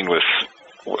dealing with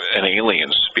an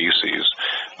alien species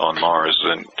on Mars,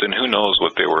 then who knows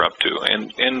what they were up to,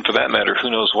 and for that matter,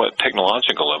 who knows what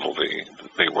technological level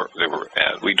they were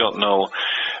at. We don't know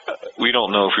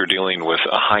if you're dealing with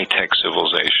a high-tech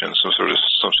civilization, some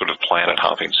sort of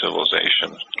planet-hopping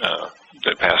civilization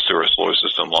that passed through our solar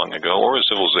system long ago, or a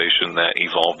civilization that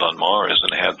evolved on Mars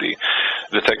and had the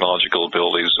technological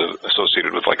abilities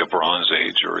associated with like a Bronze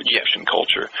Age or Egyptian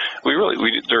culture.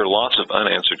 There are lots of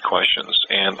unanswered questions,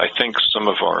 and I think some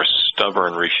of our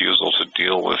stubborn refusal to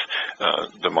deal with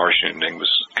the Martian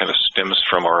enigmas kind of stems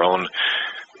from our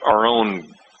own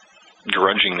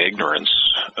grudging ignorance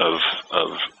of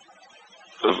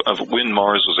when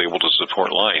Mars was able to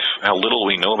support life, how little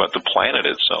we know about the planet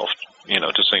itself,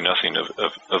 to say nothing of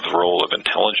the role of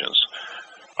intelligence.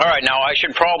 All right, now I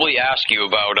should probably ask you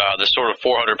about the sort of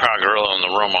 400-pound gorilla in the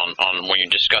room on when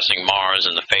you're discussing Mars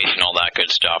and the face and all that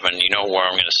good stuff, and you know where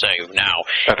I'm going to say now.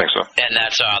 I think so. And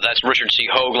that's Richard C.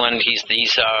 Hoagland. He's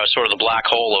sort of the black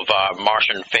hole of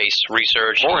Martian face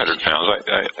research. 400 pounds.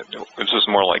 This is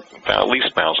more like at least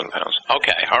 1,000 pounds.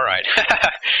 Okay, all right.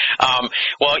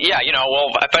 Well, yeah,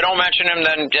 if I don't mention him,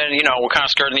 then we're kind of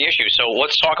skirting the issue. So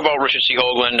let's talk about Richard C.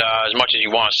 Hoagland as much as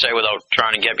you want to say without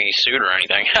trying to get me sued or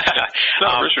anything.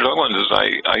 No, Richard Hoagland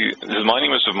his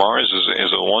Monuments of Mars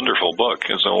is a wonderful book.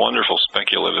 It's a wonderful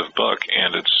speculative book,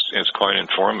 and it's quite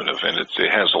informative, and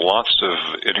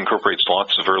it incorporates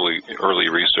lots of early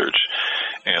research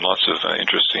and lots of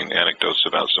interesting anecdotes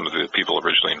about some of the people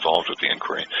originally involved with the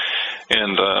inquiry.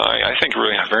 And I think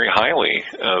really very highly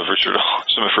of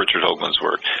some of Richard Hoagland's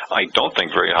work. I don't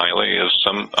think very highly of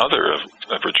some other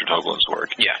of Richard Hoagland's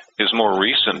work. Yeah. His more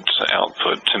recent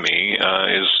output, to me,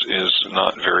 is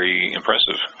not very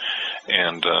impressive.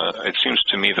 And it seems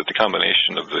to me that the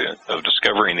combination of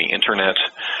discovering the Internet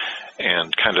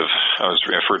and I was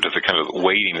referred to the kind of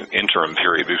waiting interim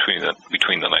period between the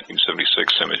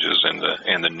 1976 images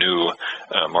and the new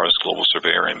Mars Global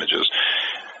Surveyor images.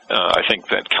 I think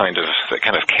that kind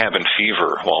of cabin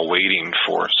fever while waiting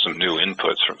for some new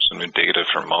inputs from some new data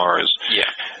from Mars,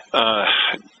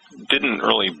 didn't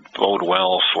really bode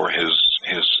well for his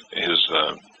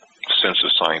sense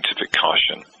of scientific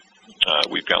caution.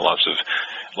 We've got lots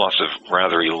of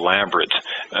rather elaborate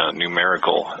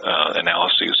numerical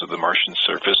analyses of the Martian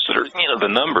surface that are, the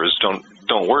numbers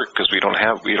don't work because we don't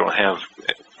have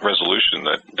resolution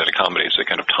that accommodates that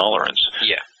kind of tolerance.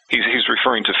 Yeah. He's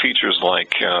referring to features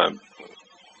like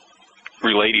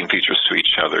relating features to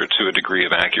each other to a degree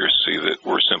of accuracy that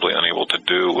we're simply unable to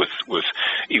do with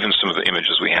even some of the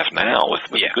images we have now with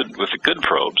the good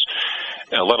probes,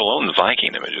 let alone the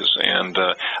Viking images. And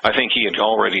I think he had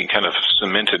already kind of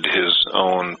cemented his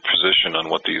own position on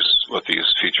what these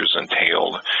features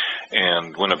entailed,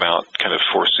 and went about kind of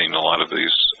forcing a lot of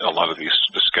these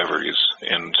discoveries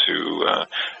into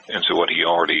what he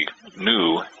already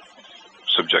knew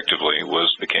subjectively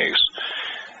was the case.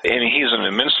 And he's an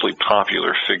immensely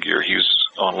popular figure. He's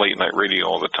on late night radio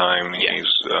all the time. Yeah.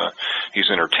 He's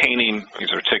entertaining.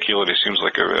 He's articulate. He seems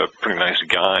like a pretty nice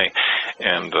guy.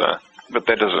 And but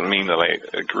that doesn't mean that I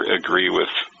agree with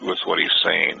what he's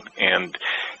saying. And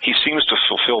he seems to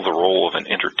fulfill the role of an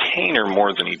entertainer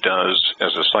more than he does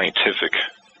as a scientific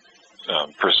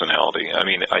personality. I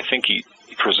mean, I think he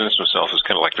presents himself as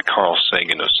kind of like the Carl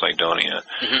Sagan of Cydonia.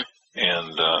 Mm-hmm.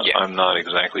 And I'm not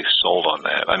exactly sold on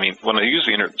that. I mean, when I use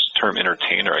the term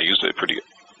entertainer,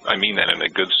 I mean that in a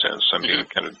good sense. I'm being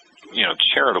kind of,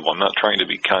 charitable. I'm not trying to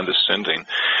be condescending.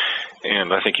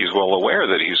 And I think he's well aware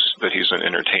that he's an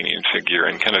entertaining figure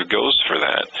and kind of goes for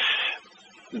that.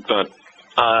 But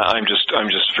I'm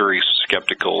just very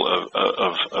skeptical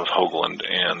of Hoagland,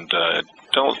 and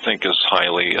don't think as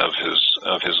highly of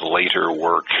his later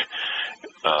work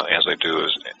as I do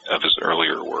of his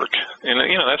earlier work. And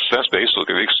that's basically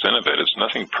the extent of it. It's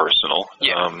nothing personal.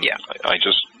 I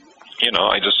just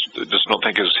don't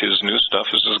think his new stuff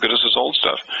is as good as his old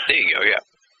stuff. There you go. Yeah.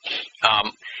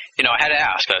 I had to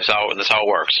ask. That's how it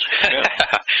works. Yeah.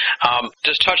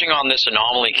 Just touching on this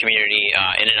anomaly community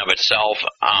in and of itself.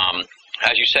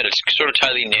 As you said, it's sort of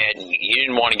tightly knit, and you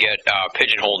didn't want to get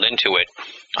pigeonholed into it.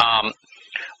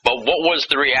 But what was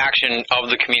the reaction of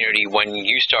the community when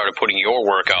you started putting your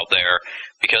work out there?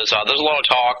 Because there's a lot of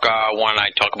talk when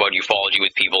I talk about ufology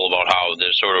with people about how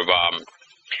there's sort of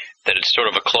that it's sort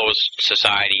of a closed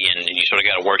society, and you sort of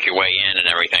got to work your way in and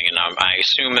everything. And I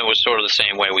assume it was sort of the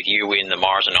same way with you in the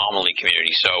Mars anomaly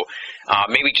community. So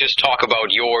maybe just talk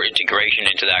about your integration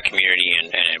into that community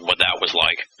and what that was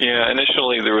like. Yeah,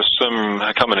 initially there was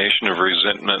a combination of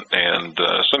resentment, and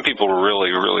some people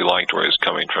really, really liked where he's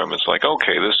coming from. It's like,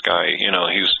 okay, this guy,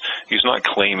 he's not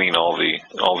claiming all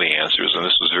the answers, and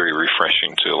this was very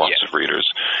refreshing to lots of readers.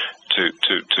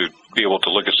 To be able to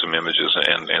look at some images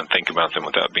and think about them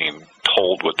without being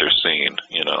told what they're seeing,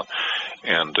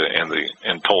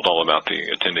 and told all about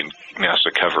the attending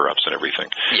NASA cover-ups and everything.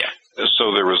 Yeah.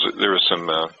 So there was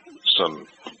some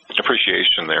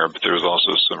appreciation there, but there was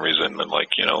also some resentment, like,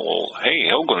 well, hey,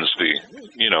 Hoagland's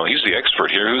he's the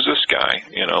expert here. Who's this guy?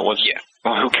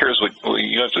 Well, who cares what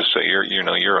you have to say? You're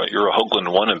a Hoagland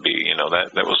wannabe.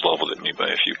 That was leveled at me by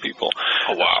a few people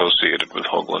associated with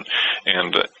Hoagland,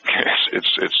 and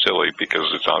it's silly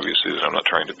because it's obviously that I'm not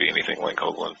trying to be anything like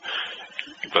Hoagland.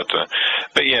 But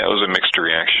yeah, it was a mixed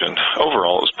reaction.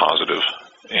 Overall, it was positive,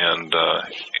 and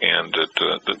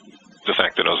the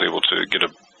fact that I was able to get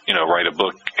write a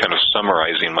book kind of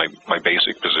summarizing my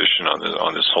basic position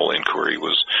on this whole inquiry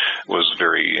was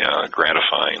very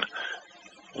gratifying.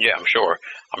 Yeah, I'm sure.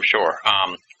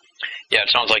 Yeah, it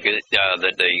sounds like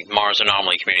that the Mars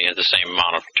anomaly community has the same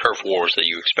amount of turf wars that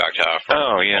you expect.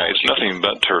 Oh yeah, it's nothing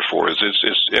but turf wars.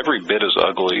 It's every bit as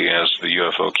ugly as the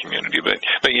UFO community, but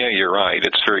yeah, you're right.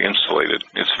 It's very insulated.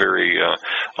 It's very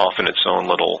often its own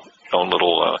little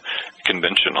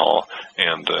convention hall,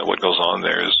 and what goes on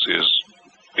there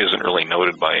isn't really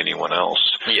noted by anyone else.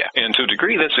 Yeah. And to a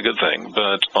degree, that's a good thing.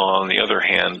 But on the other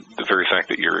hand, the very fact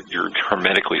that you're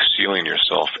hermetically sealing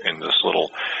yourself in this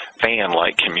little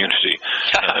fan-like community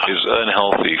is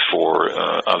unhealthy for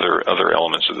other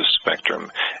elements of the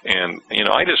spectrum. And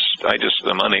I just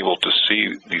am unable to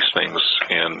see these things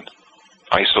in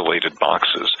isolated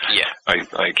boxes. Yeah.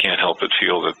 I can't help but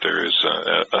feel that there is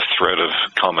a thread of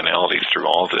commonality through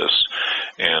all this,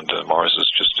 and Mars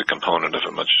is just a component of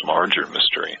a much larger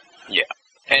mystery. Yeah.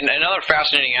 And another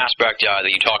fascinating aspect that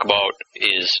you talk about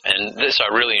is, and this I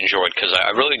really enjoyed, because I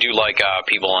really do like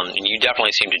people, and you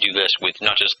definitely seem to do this with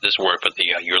not just this work, but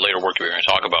your later work that we're going to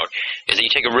talk about, is that you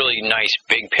take a really nice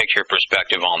big picture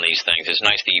perspective on these things. It's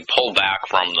nice that you pull back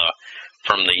from the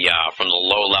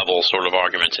low level sort of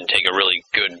arguments and take a really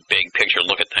good big picture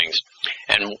look at things.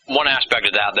 And one aspect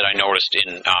of that I noticed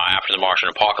in after the Martian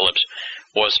apocalypse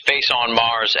was Face on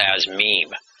Mars as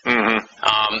meme.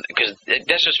 Mm-hmm. Because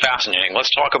that's just fascinating.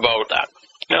 Let's talk about that.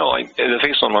 No, the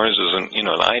Face on Mars is an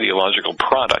ideological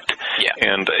product. Yeah.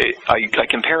 And I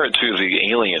compare it to the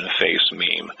alien face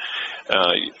meme.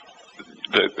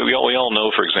 We all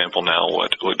know, for example, now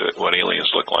what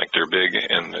aliens look like. They're big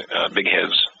and big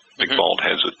heads. Big bald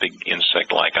heads with big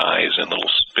insect-like eyes and little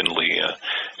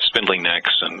spindly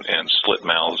necks and slit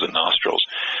mouths and nostrils.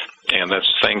 And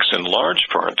that's thanks in large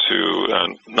part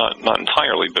to, not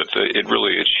entirely, but it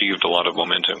really achieved a lot of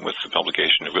momentum with the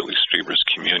publication of Whitley Strieber's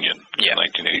Communion in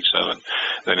 1987.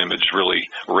 That image really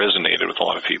resonated with a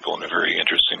lot of people in a very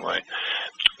interesting way.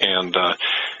 And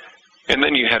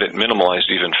then you had it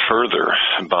minimalized even further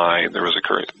by, there was a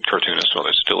cartoonist, well,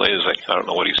 there still is, I don't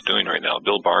know what he's doing right now,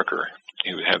 Bill Barker. He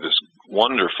had this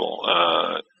wonderful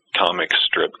comic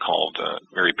strip called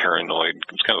Very Paranoid.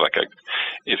 It's kind of like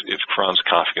if Franz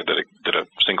Kafka did a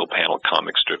single panel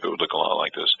comic strip, it would look a lot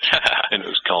like this. And it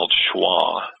was called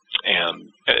Schwa. And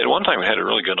at one time it had a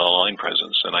really good online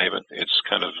presence, and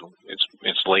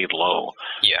it's laid low.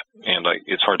 Yeah. And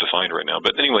it's hard to find right now.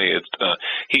 But anyway,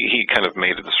 he kind of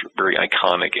made this very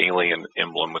iconic alien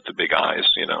emblem with the big eyes,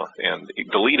 and he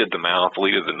deleted the mouth,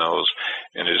 deleted the nose,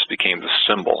 and it just became the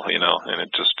symbol, and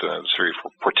it just it's a very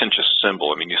portentous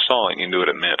symbol. I mean, you saw it and you knew what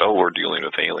it meant. Oh, we're dealing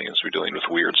with aliens. We're dealing with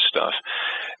weird stuff.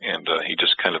 And he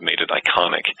just kind of made it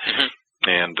iconic. Mm-hmm.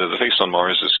 And the Face on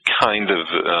Mars is kind of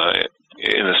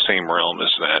in the same realm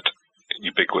as that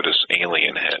ubiquitous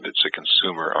alien head. It's a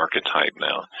consumer archetype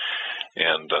now,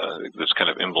 and it's kind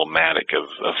of emblematic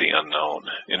of the unknown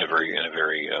in a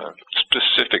very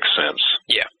specific sense.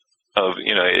 Yeah.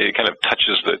 It kind of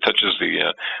touches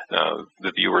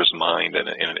the viewer's mind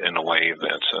in a way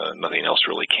that nothing else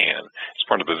really can. It's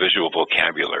part of a visual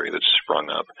vocabulary that's sprung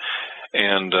up.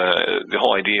 And the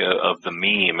whole idea of the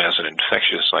meme as an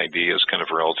infectious idea is kind of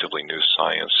relatively new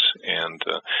science, and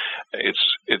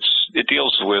it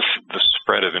deals with the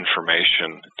spread of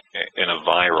information in a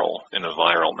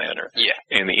viral manner. Yeah.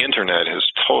 And the internet has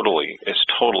totally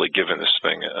given this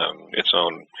thing its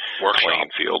own playing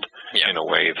field in a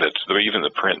way that even the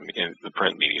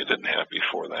print media didn't have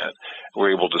before that.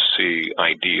 We're able to see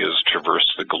ideas traverse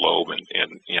the globe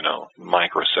in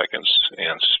microseconds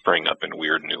and spring up in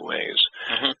weird new ways.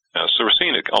 Mm-hmm. So we're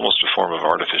seeing almost a form of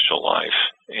artificial life,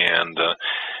 and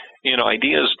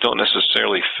ideas don't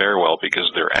necessarily fare well because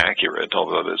they're accurate,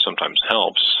 although that sometimes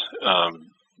helps,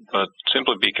 but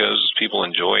simply because people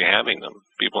enjoy having them.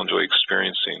 People enjoy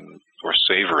experiencing or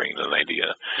savoring an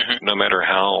idea, mm-hmm. no matter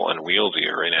how unwieldy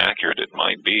or inaccurate it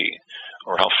might be,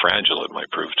 or how fragile it might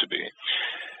prove to be.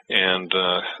 And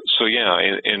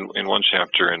in one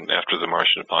chapter, and after the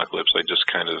Martian apocalypse, I just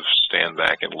kind of stand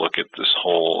back and look at this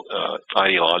whole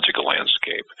ideological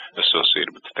landscape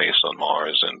associated with the Face on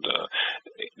Mars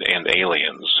and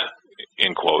aliens,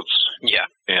 in quotes,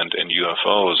 and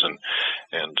UFOs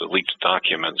and leaked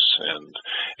documents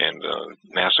and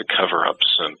NASA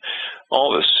cover-ups and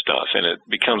all this stuff, and it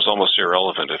becomes almost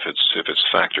irrelevant if it's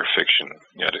fact or fiction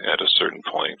at a certain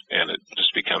point, and it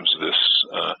just becomes this.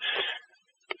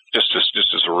 Just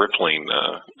as a rippling,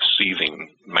 seething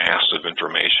mass of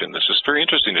information. This is very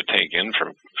interesting to take in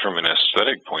from an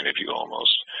aesthetic point of view,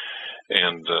 almost.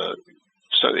 And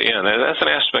that's an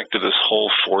aspect of this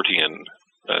whole Fortean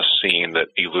scene that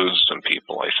eludes some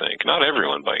people, I think. Not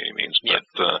everyone by any means,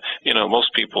 but,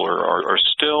 most people are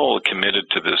still committed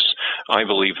to this, I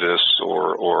believe this,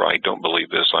 or I don't believe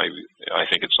this, I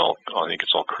think it's all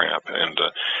crap. And,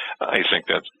 I think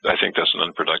that's an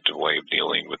unproductive way of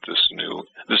dealing with this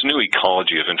new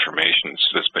ecology of information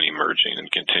that's been emerging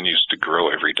and continues to grow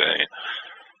every day.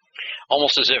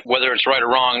 Almost as if whether it's right or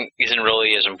wrong isn't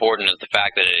really as important as the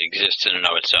fact that it exists in and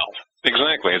of itself.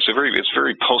 Exactly. It's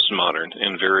very postmodern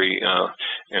and very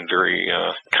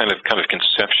kind of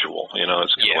conceptual.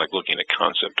 It's kind of like looking at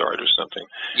concept art or something.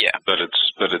 Yeah. But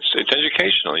it's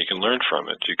educational. You can learn from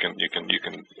it. You can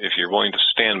if you're willing to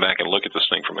stand back and look at this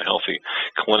thing from a healthy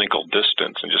clinical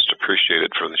distance and just appreciate it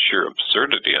for the sheer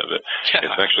absurdity of it.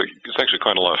 It's actually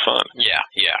quite a lot of fun. Yeah,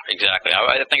 exactly.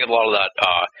 I think a lot of that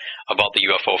about the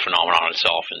UFO phenomenon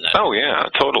itself. And that. Oh yeah,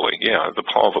 totally. Yeah,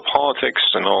 all the politics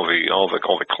and all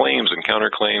the claims and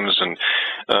counterclaims, and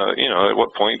at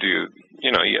what point do you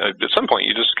at some point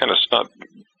you just kind of stop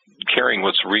caring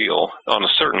what's real on a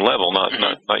certain level, not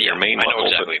your main level. I know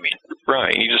exactly what you mean.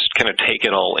 Right, you just kind of take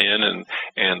it all in,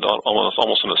 and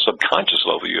almost on a subconscious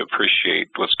level you appreciate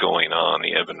what's going on,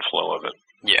 the ebb and flow of it.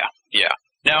 Yeah.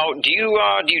 Now, do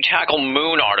you tackle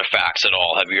moon artifacts at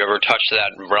all? Have you ever touched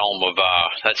that realm of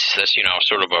that's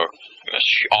sort of a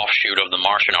offshoot of the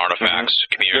Martian artifacts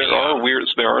community?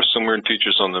 There are some weird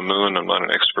features on the moon. I'm not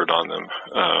an expert on them,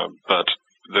 but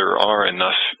there are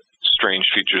enough strange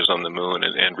features on the moon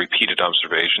and repeated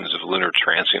observations of lunar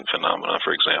transient phenomena,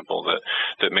 for example,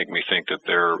 that make me think that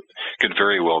there could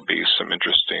very well be some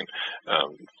interesting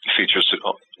features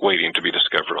waiting to be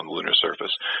discovered on the lunar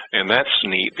surface. And that's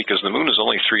neat because the moon is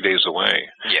only 3 days away,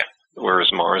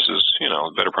 whereas Mars is,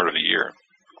 the better part of a year.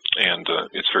 And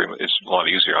it's a lot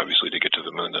easier, obviously, to get to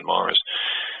the moon than Mars.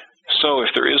 So if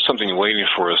there is something waiting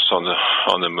for us on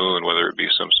the moon, whether it be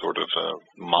some sort of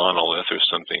monolith or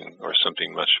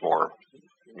something much more,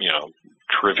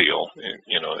 trivial,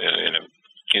 in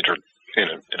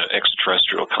an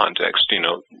extraterrestrial context,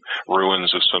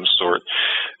 ruins of some sort,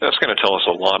 that's going to tell us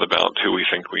a lot about who we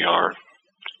think we are.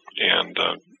 And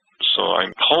so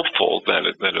I'm hopeful that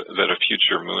a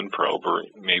future moon probe, or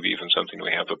maybe even something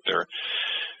we have up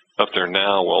there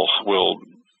now, will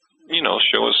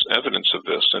show us evidence of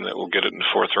this, and that we'll get it in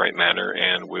a forthright manner,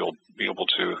 and we'll be able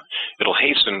to. It'll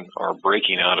hasten our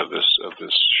breaking out of this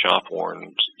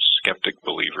shop-worn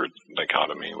skeptic-believer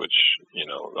dichotomy, which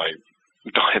I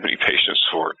don't have any patience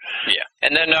for. Yeah,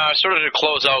 and then sort of to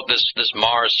close out this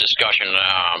Mars discussion,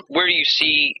 where do you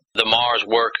see the Mars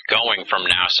work going from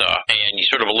NASA? And you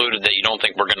sort of alluded that you don't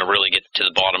think we're going to really get to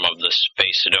the bottom of this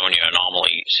Space Cydonia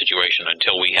anomaly situation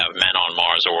until we have men on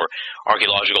Mars or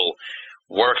archaeological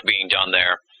work being done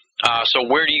there. So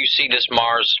where do you see this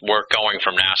Mars work going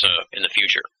from NASA in the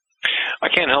future? I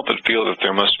can't help but feel that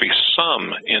there must be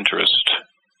some interest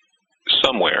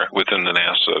somewhere within the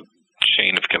NASA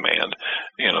chain of command.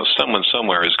 Someone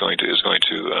somewhere is going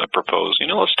to propose.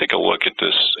 Let's take a look at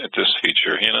this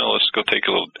feature. Let's go take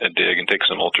a dig and take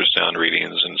some ultrasound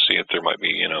readings and see if there might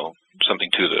be something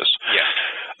to this. Yeah.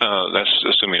 That's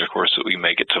assuming, of course, that we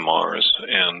make it to Mars.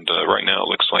 And right now, it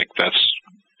looks like that's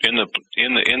in the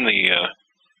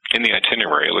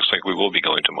itinerary. It looks like we will be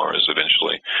going to Mars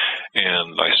eventually,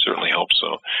 and I certainly hope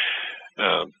so.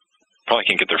 Probably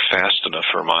can't get there fast enough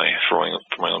for my own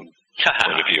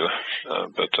point of view,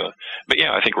 but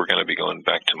yeah, I think we're going to be going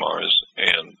back to Mars,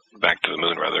 and back to the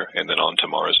moon rather, and then on to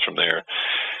Mars from there.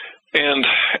 And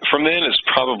from then, it's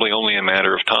probably only a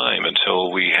matter of time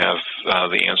until we have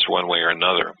the answer one way or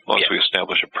another. Once we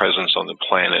establish a presence on the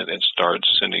planet and start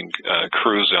sending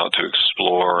crews out to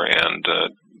explore and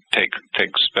take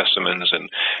specimens and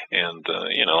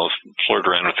flirt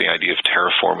around with the idea of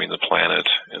terraforming the planet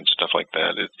and stuff like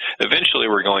that. Eventually,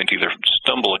 we're going to either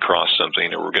stumble across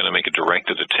something, or we're going to make a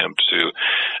directed attempt to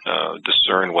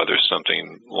discern whether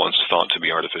something once thought to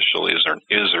be artificial is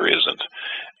or isn't.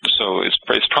 So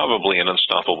it's probably an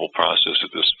unstoppable process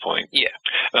at this point. Yeah.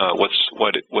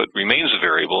 What remains a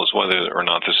variable is whether or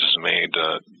not this is made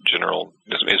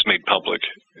is made public,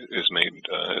 is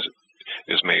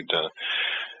made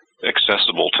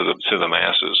accessible to the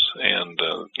masses, and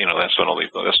that's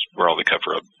where all the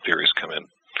cover-up theories come in,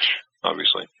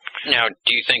 obviously. Now,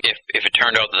 do you think if it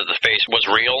turned out that the face was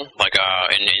real, like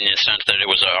in the sense that it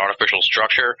was an artificial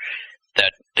structure,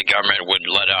 that the government would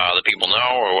let the people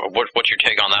know, or what's your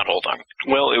take on that whole thing?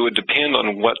 Well, it would depend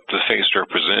on what the face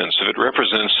represents. If it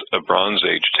represents a Bronze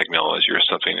Age technology or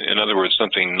something, in other words,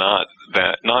 something not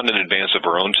in advance of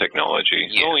our own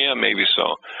technology, maybe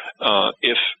so.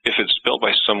 If it's built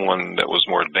by someone that was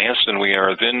more advanced than we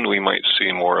are, then we might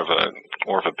see more of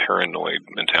a paranoid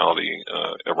mentality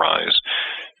arise.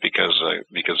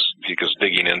 because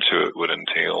digging into it would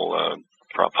entail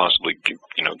possibly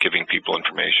giving people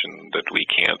information that we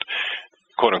can't,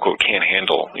 quote unquote, can't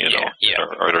handle,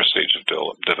 at our stage of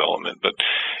development. But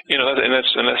and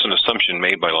that's an assumption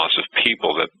made by lots of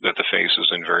people that the face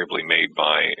is invariably made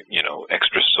by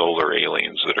extrasolar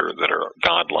aliens that are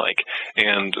godlike.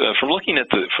 And from looking at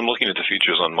the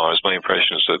features on Mars, my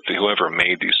impression is that whoever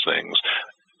made these things,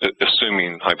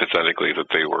 assuming hypothetically that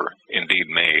they were indeed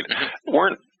made,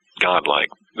 weren't godlike.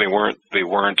 They weren't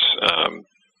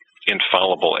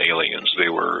infallible aliens. They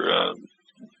were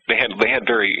they had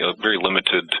very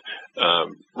limited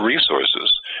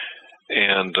resources,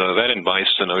 and that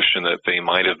invites the notion that they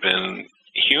might have been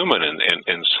human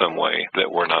in some way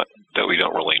that we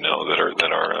don't really know, that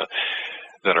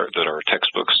our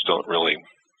textbooks don't really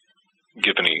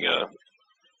give any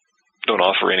don't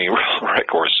offer any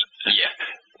recourse. Yeah.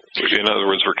 In other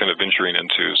words, we're kind of venturing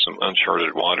into some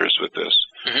uncharted waters with this.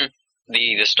 Mm-hmm.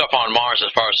 The stuff on Mars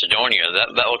as far as Cydonia,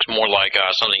 that looks more like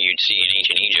something you'd see in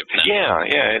ancient Egypt. And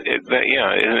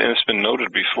it's been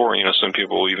noted before. Some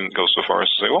people even go so far as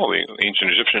to say, well, the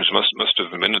ancient Egyptians must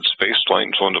have invented space flight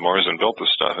and flown to Mars and built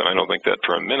this stuff, and I don't think that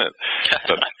for a minute.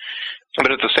 But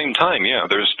at the same time,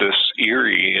 there's this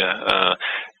eerie.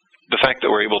 The fact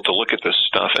that we're able to look at this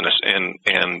stuff and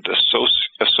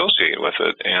associate with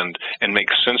it and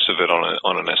make sense of it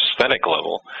on an aesthetic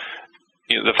level.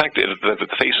 The fact that the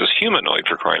face is humanoid,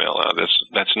 for crying out loud,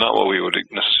 that's not what we would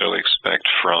necessarily expect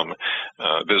from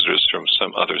visitors from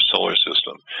some other solar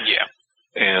system. Yeah.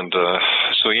 And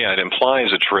it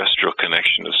implies a terrestrial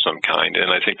connection of some kind, and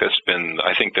I think that's been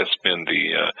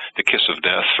the kiss of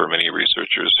death for many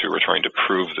researchers who were trying to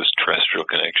prove this terrestrial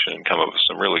connection and come up with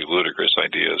some really ludicrous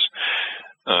ideas.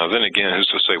 Then again, who's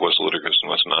to say what's ludicrous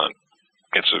and what's not?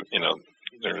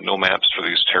 There are no maps for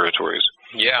these territories.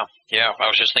 Yeah. I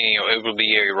was just thinking it would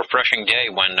be a refreshing day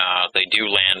when they do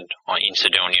land in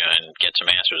Cydonia and get some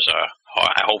answers.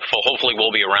 Hopefully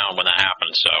we'll be around when that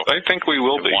happens. So I think we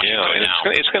will be. Yeah, and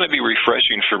it's going to be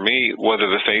refreshing for me whether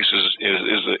the face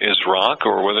is rock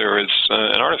or whether it's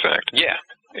an artifact. Yeah.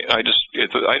 I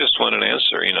just want an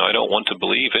answer. I don't want to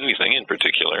believe anything in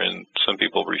particular, and some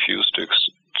people refuse to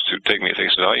take me at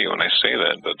face value when I say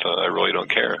that, but I really don't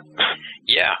care.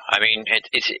 Yeah, I mean, it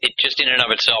just in and of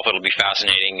itself, it'll be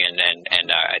fascinating, and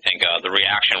I think the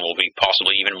reaction will be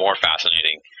possibly even more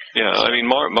fascinating. Yeah, I mean,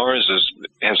 Mars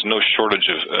has no shortage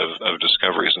of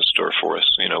discoveries in store for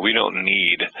us. We don't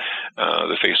need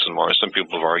the face of Mars. Some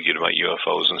people have argued about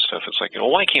UFOs and stuff. It's like,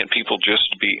 why can't people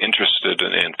just be interested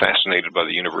and fascinated by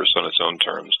the universe on its own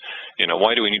terms?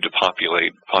 Why do we need to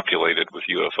populate it with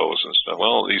UFOs and stuff?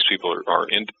 Well, these people are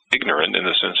ignorant in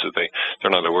the sense that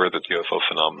they're not aware that the UFO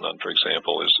phenomenon, for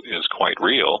example, is quite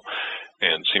real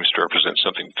and seems to represent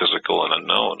something physical and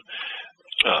unknown.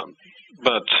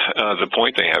 But the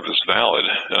point they have is valid.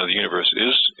 The universe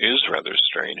is rather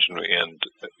strange, and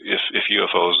if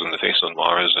UFOs and the face on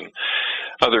Mars and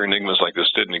other enigmas like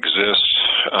this didn't exist,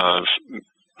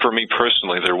 for me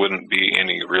personally, there wouldn't be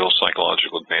any real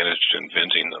psychological advantage to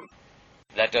inventing them.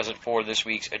 That does it for this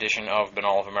week's edition of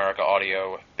Banal of America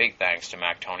Audio. Big thanks to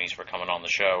Mac Tonys for coming on the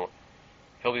show.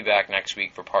 He'll be back next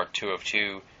week for part 2 of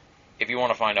 2. If you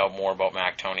want to find out more about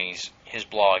Mac Tonys, his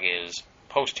blog is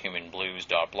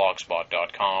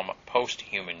posthumanblues.blogspot.com,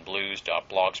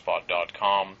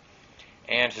 posthumanblues.blogspot.com,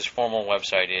 and his formal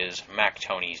website is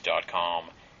mactonys.com,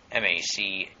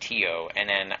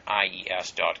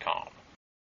 mactonnies.com.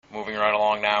 Moving right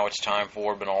along now, it's time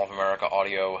for Banal of America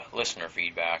Audio listener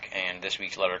feedback, and this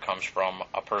week's letter comes from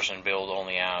a person billed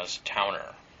only as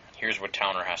Towner. Here's what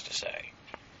Towner has to say.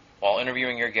 While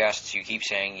interviewing your guests, you keep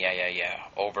saying yeah,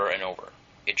 over and over.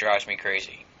 It drives me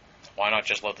crazy. Why not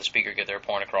just let the speaker get their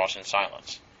point across in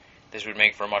silence? This would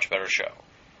make for a much better show.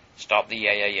 Stop the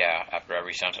yeah after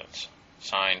every sentence.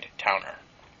 Signed, Towner.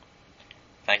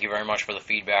 Thank you very much for the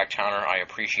feedback, Towner. I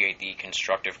appreciate the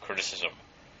constructive criticism.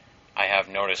 I have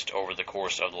noticed over the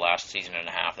course of the last season and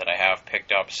a half that I have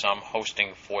picked up some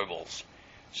hosting foibles,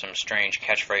 some strange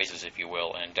catchphrases, if you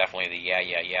will, and definitely the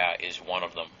yeah is one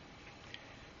of them.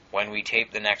 When we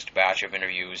tape the next batch of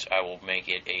interviews, I will make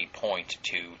it a point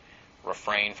to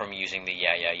refrain from using the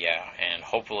yeah, and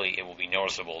hopefully it will be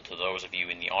noticeable to those of you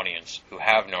in the audience who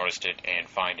have noticed it and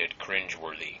find it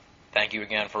cringeworthy. Thank you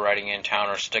again for writing in,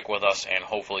 Towner. Stick with us, and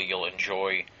hopefully you'll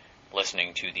enjoy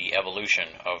listening to the evolution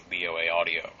of BOA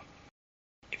Audio.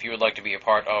 If you would like to be a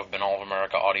part of Banal of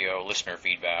America Audio listener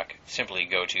feedback, simply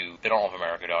go to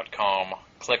banalofamerica.com,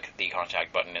 click the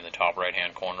contact button in the top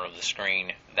right-hand corner of the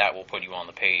screen. That will put you on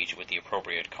the page with the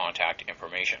appropriate contact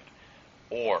information.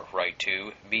 or write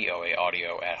to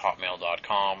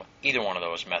boaaudio@hotmail.com. Either one of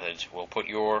those methods will put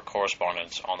your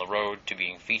correspondence on the road to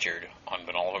being featured on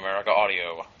Banal of America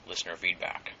Audio Listener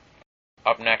Feedback.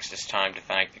 Up next, it's time to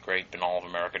thank the great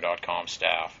banalofamerica.com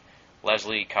staff,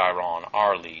 Leslie, Chiron,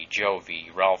 R. Lee, Joe V.,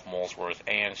 Ralph Molesworth,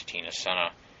 and Tina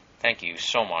Senna. Thank you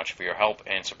so much for your help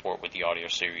and support with the audio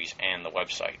series and the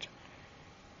website.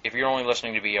 If you're only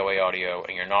listening to BOA Audio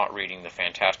and you're not reading the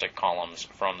fantastic columns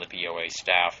from the BOA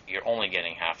staff, you're only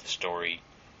getting half the story.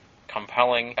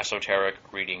 Compelling, esoteric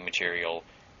reading material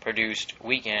produced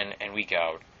week in and week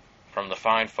out from the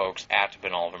fine folks at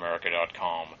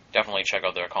banalofamerica.com. Definitely check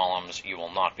out their columns. You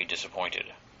will not be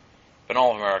disappointed.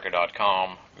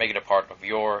 banalofamerica.com. Make it a part of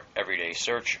your everyday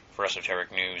search for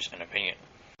esoteric news and opinion.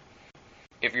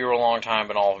 If you're a long-time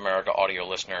Banal of America audio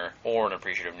listener or an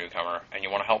appreciative newcomer and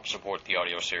you want to help support the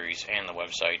audio series and the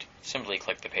website, simply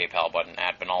click the PayPal button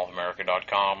at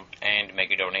banalofamerica.com and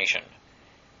make a donation.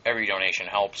 Every donation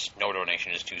helps, no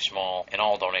donation is too small, and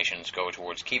all donations go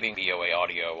towards keeping BOA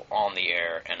Audio on the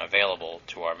air and available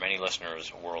to our many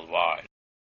listeners worldwide.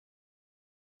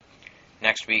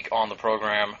 Next week on the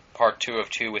program, part 2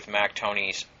 of 2 with Mac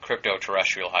Toney's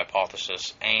crypto-terrestrial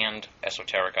hypothesis and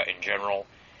esoterica in general.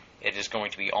 It is going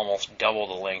to be almost double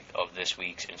the length of this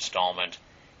week's installment.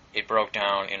 It broke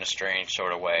down in a strange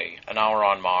sort of way. An hour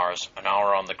on Mars, an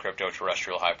hour on the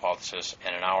crypto-terrestrial hypothesis,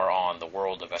 and an hour on the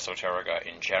world of esoterica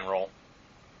in general.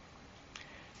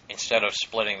 Instead of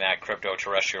splitting that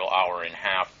crypto-terrestrial hour in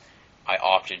half, I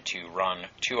opted to run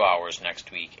 2 hours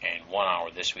next week and 1 hour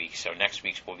this week. So next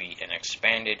week's will be an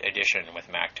expanded edition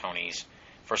with Mac Toney's.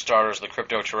 For starters, the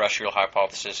crypto-terrestrial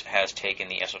hypothesis has taken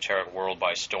the esoteric world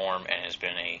by storm and has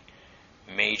been a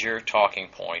major talking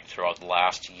point throughout the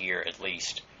last year at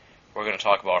least. We're going to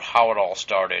talk about how it all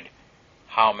started,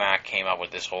 how Mac came up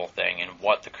with this whole thing, and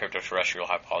what the crypto-terrestrial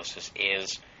hypothesis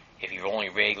is. If you've only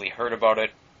vaguely heard about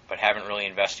it but haven't really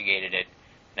investigated it,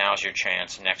 now's your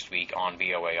chance next week on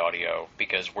BOA Audio,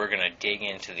 because we're going to dig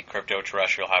into the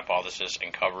crypto-terrestrial hypothesis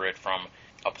and cover it from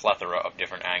a plethora of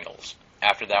different angles.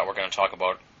 After that, we're going to talk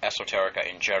about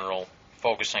esoterica in general,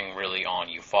 focusing really on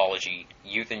ufology,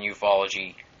 youth and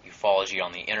ufology, ufology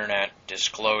on the internet,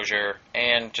 disclosure,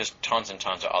 and just tons and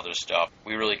tons of other stuff.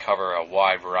 We really cover a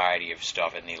wide variety of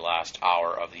stuff in the last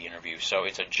hour of the interview. So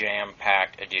it's a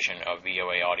jam-packed edition of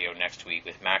BOA Audio next week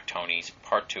with Mac Toney's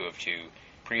part 2 of 2,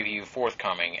 preview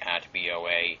forthcoming at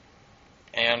BOA.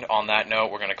 And on that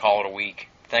note, we're going to call it a week.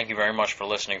 Thank you very much for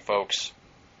listening, folks.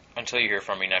 Until you hear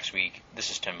from me next week,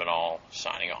 this is Tim Banal,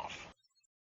 signing off.